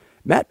else,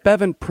 Matt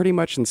Bevin pretty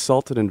much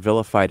insulted and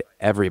vilified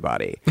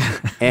everybody.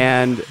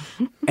 and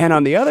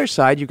on the other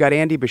side, you've got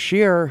Andy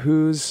Beshear,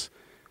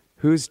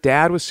 whose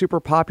dad was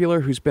super popular,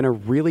 who's been a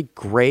really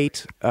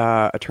great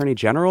attorney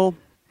general.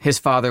 His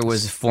father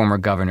was former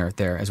governor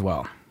there as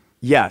well.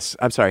 Yes,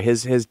 I'm sorry.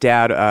 His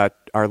dad,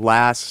 our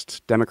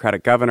last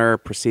Democratic governor,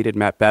 preceded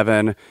Matt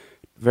Bevin,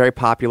 very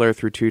popular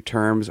through 2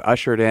 terms,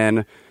 ushered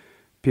in.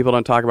 People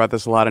don't talk about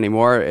this a lot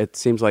anymore. It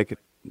seems like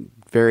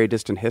very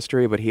distant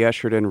history, but he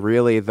ushered in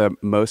really the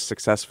most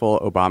successful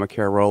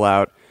Obamacare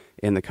rollout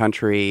in the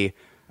country.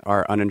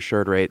 Our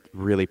uninsured rate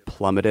really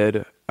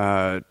plummeted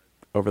over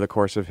the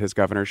course of his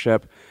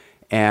governorship,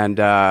 and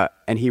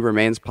he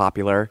remains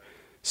popular.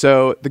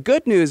 So the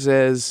good news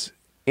is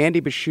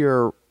Andy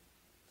Beshear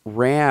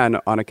ran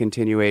on a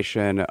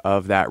continuation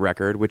of that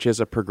record, which is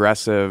a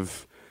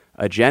progressive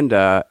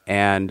agenda,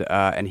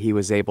 and he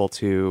was able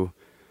to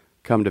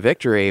come to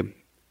victory.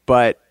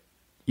 But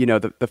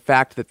the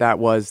fact that that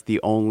was the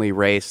only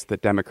race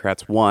that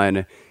Democrats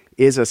won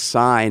is a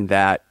sign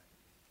that,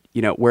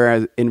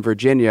 whereas in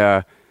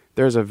Virginia,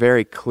 there's a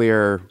very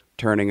clear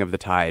turning of the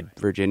tide.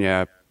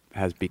 Virginia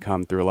has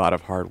become, through a lot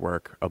of hard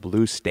work, a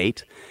blue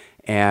state.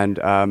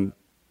 And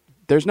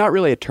there's not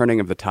really a turning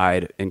of the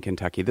tide in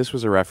Kentucky. This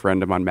was a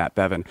referendum on Matt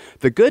Bevin.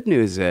 The good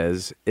news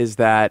is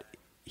that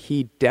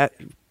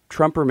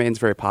Trump remains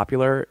very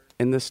popular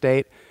in the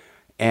state.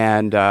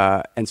 And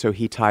so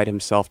he tied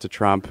himself to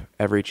Trump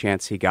every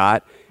chance he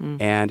got.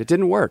 And it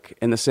didn't work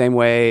in the same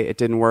way it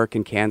didn't work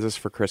in Kansas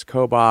for Chris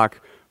Kobach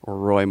or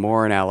Roy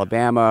Moore in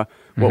Alabama.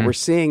 What we're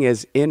seeing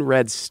is in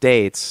red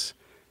states,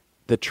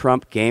 the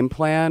Trump game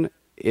plan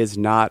is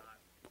not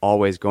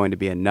always going to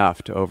be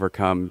enough to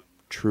overcome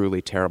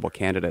truly terrible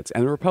candidates.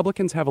 And the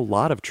Republicans have a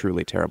lot of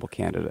truly terrible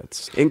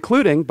candidates,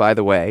 including, by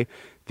the way,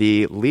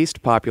 the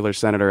least popular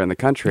senator in the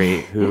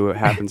country who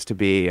happens to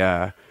be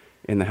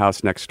in the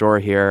House next door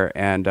here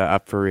and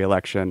up for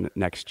re-election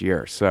next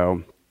year.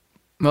 So,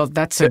 well,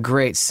 that's a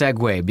great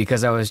segue,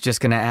 because I was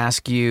just going to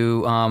ask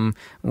you,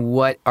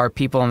 what are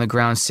people on the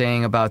ground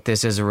saying about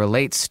this as it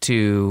relates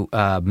to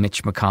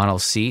Mitch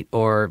McConnell's seat,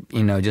 or,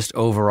 just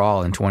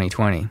overall in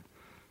 2020?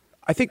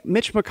 I think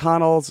Mitch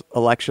McConnell's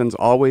elections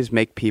always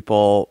make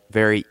people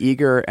very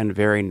eager and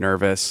very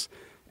nervous,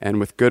 and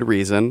with good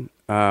reason.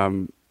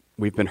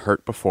 We've been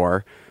hurt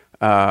before.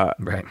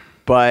 Right.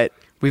 But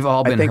we've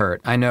all been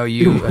hurt. I know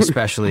you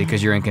especially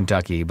because you're in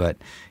Kentucky, but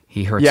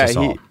he hurts us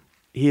all.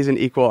 He's an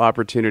equal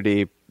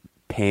opportunity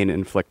pain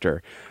inflictor.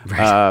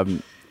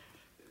 Right.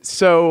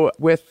 So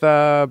with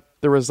the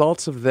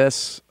results of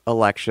this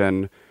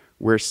election,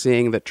 we're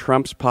seeing that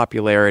Trump's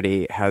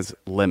popularity has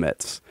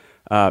limits.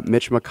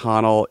 Mitch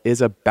McConnell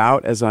is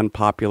about as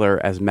unpopular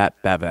as Matt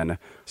Bevin.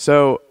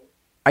 So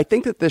I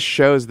think that this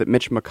shows that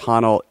Mitch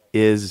McConnell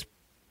is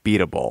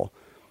beatable.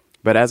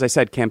 But as I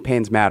said,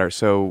 campaigns matter,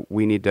 so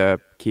we need to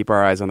keep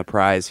our eyes on the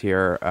prize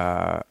here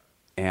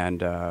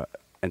and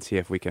see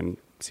if we can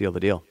seal the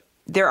deal.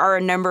 There are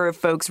a number of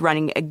folks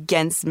running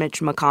against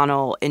Mitch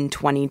McConnell in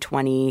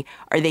 2020.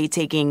 Are they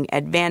taking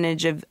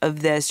advantage of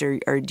this,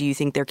 or do you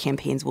think their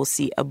campaigns will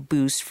see a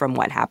boost from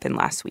what happened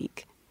last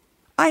week?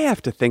 I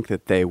have to think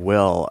that they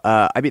will.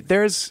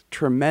 There's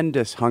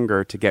tremendous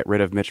hunger to get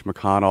rid of Mitch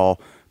McConnell,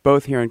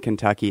 both here in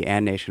Kentucky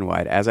and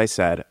nationwide. As I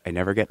said, I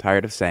never get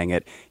tired of saying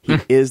it. He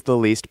is the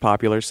least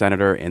popular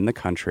senator in the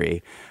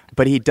country,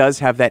 but he does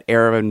have that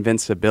air of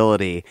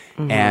invincibility.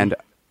 And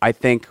I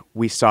think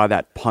we saw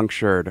that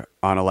punctured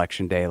on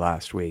Election Day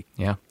last week.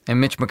 Yeah.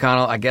 And Mitch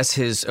McConnell, I guess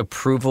his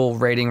approval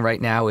rating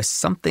right now is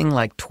something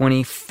like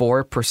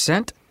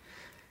 24%.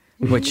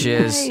 Which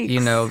is,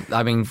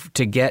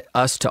 to get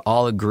us to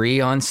all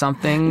agree on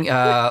something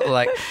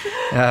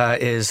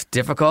is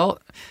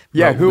difficult.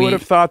 Yeah, who would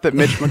have thought that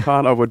Mitch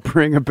McConnell would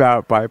bring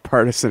about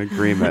bipartisan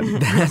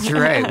agreement? That's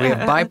right. We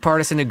have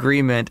bipartisan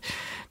agreement.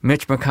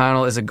 Mitch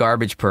McConnell is a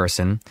garbage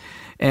person.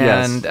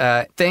 And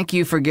thank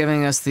you for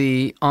giving us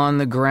the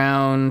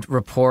on-the-ground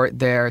report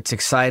there. It's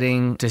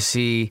exciting to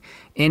see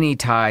any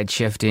tide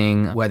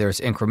shifting, whether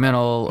it's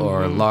incremental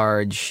or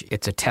large.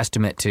 It's a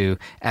testament to,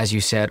 as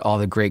you said, all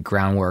the great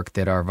groundwork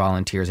that our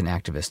volunteers and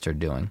activists are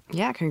doing.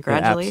 Yeah,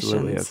 congratulations. It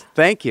absolutely is.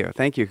 Thank you.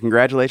 Thank you.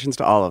 Congratulations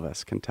to all of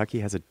us. Kentucky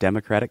has a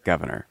Democratic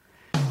governor.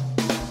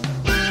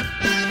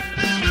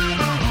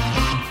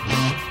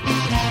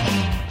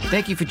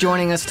 Thank you for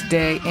joining us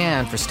today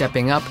and for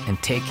stepping up and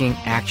taking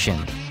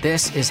action.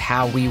 This is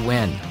how we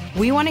win.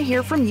 We want to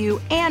hear from you,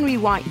 and we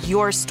want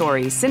your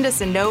story. Send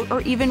us a note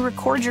or even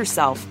record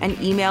yourself and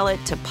email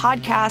it to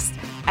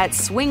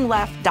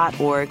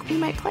podcast@swingleft.org. We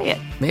might play it.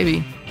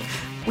 Maybe.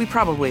 We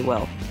probably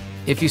will.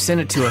 If you send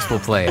it to us, we'll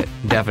play it.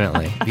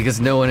 Definitely.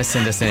 Because no one has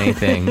sent us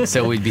anything,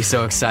 so we'd be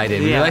so excited.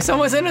 We'd be like,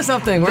 someone send us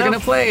something. We're going to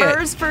play it. The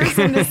first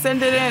person to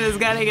send it in is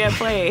going to get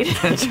played.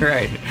 That's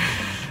right.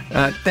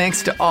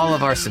 Thanks to all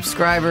of our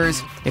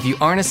subscribers. If you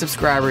aren't a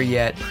subscriber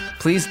yet,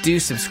 please do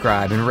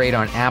subscribe and rate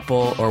on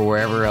Apple or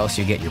wherever else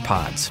you get your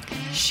pods.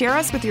 Share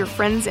us with your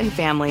friends and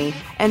family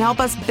and help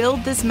us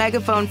build this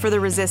megaphone for the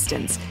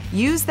resistance.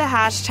 Use the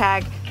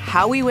hashtag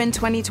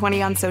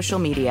HowWeWin2020 on social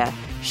media.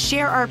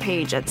 Share our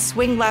page at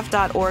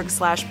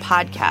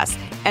swingleft.org/podcast.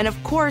 And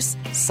of course,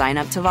 sign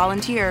up to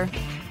volunteer.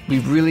 We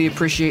really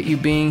appreciate you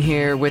being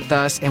here with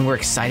us, and we're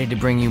excited to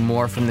bring you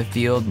more from the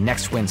field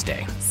next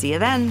Wednesday. See you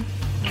then.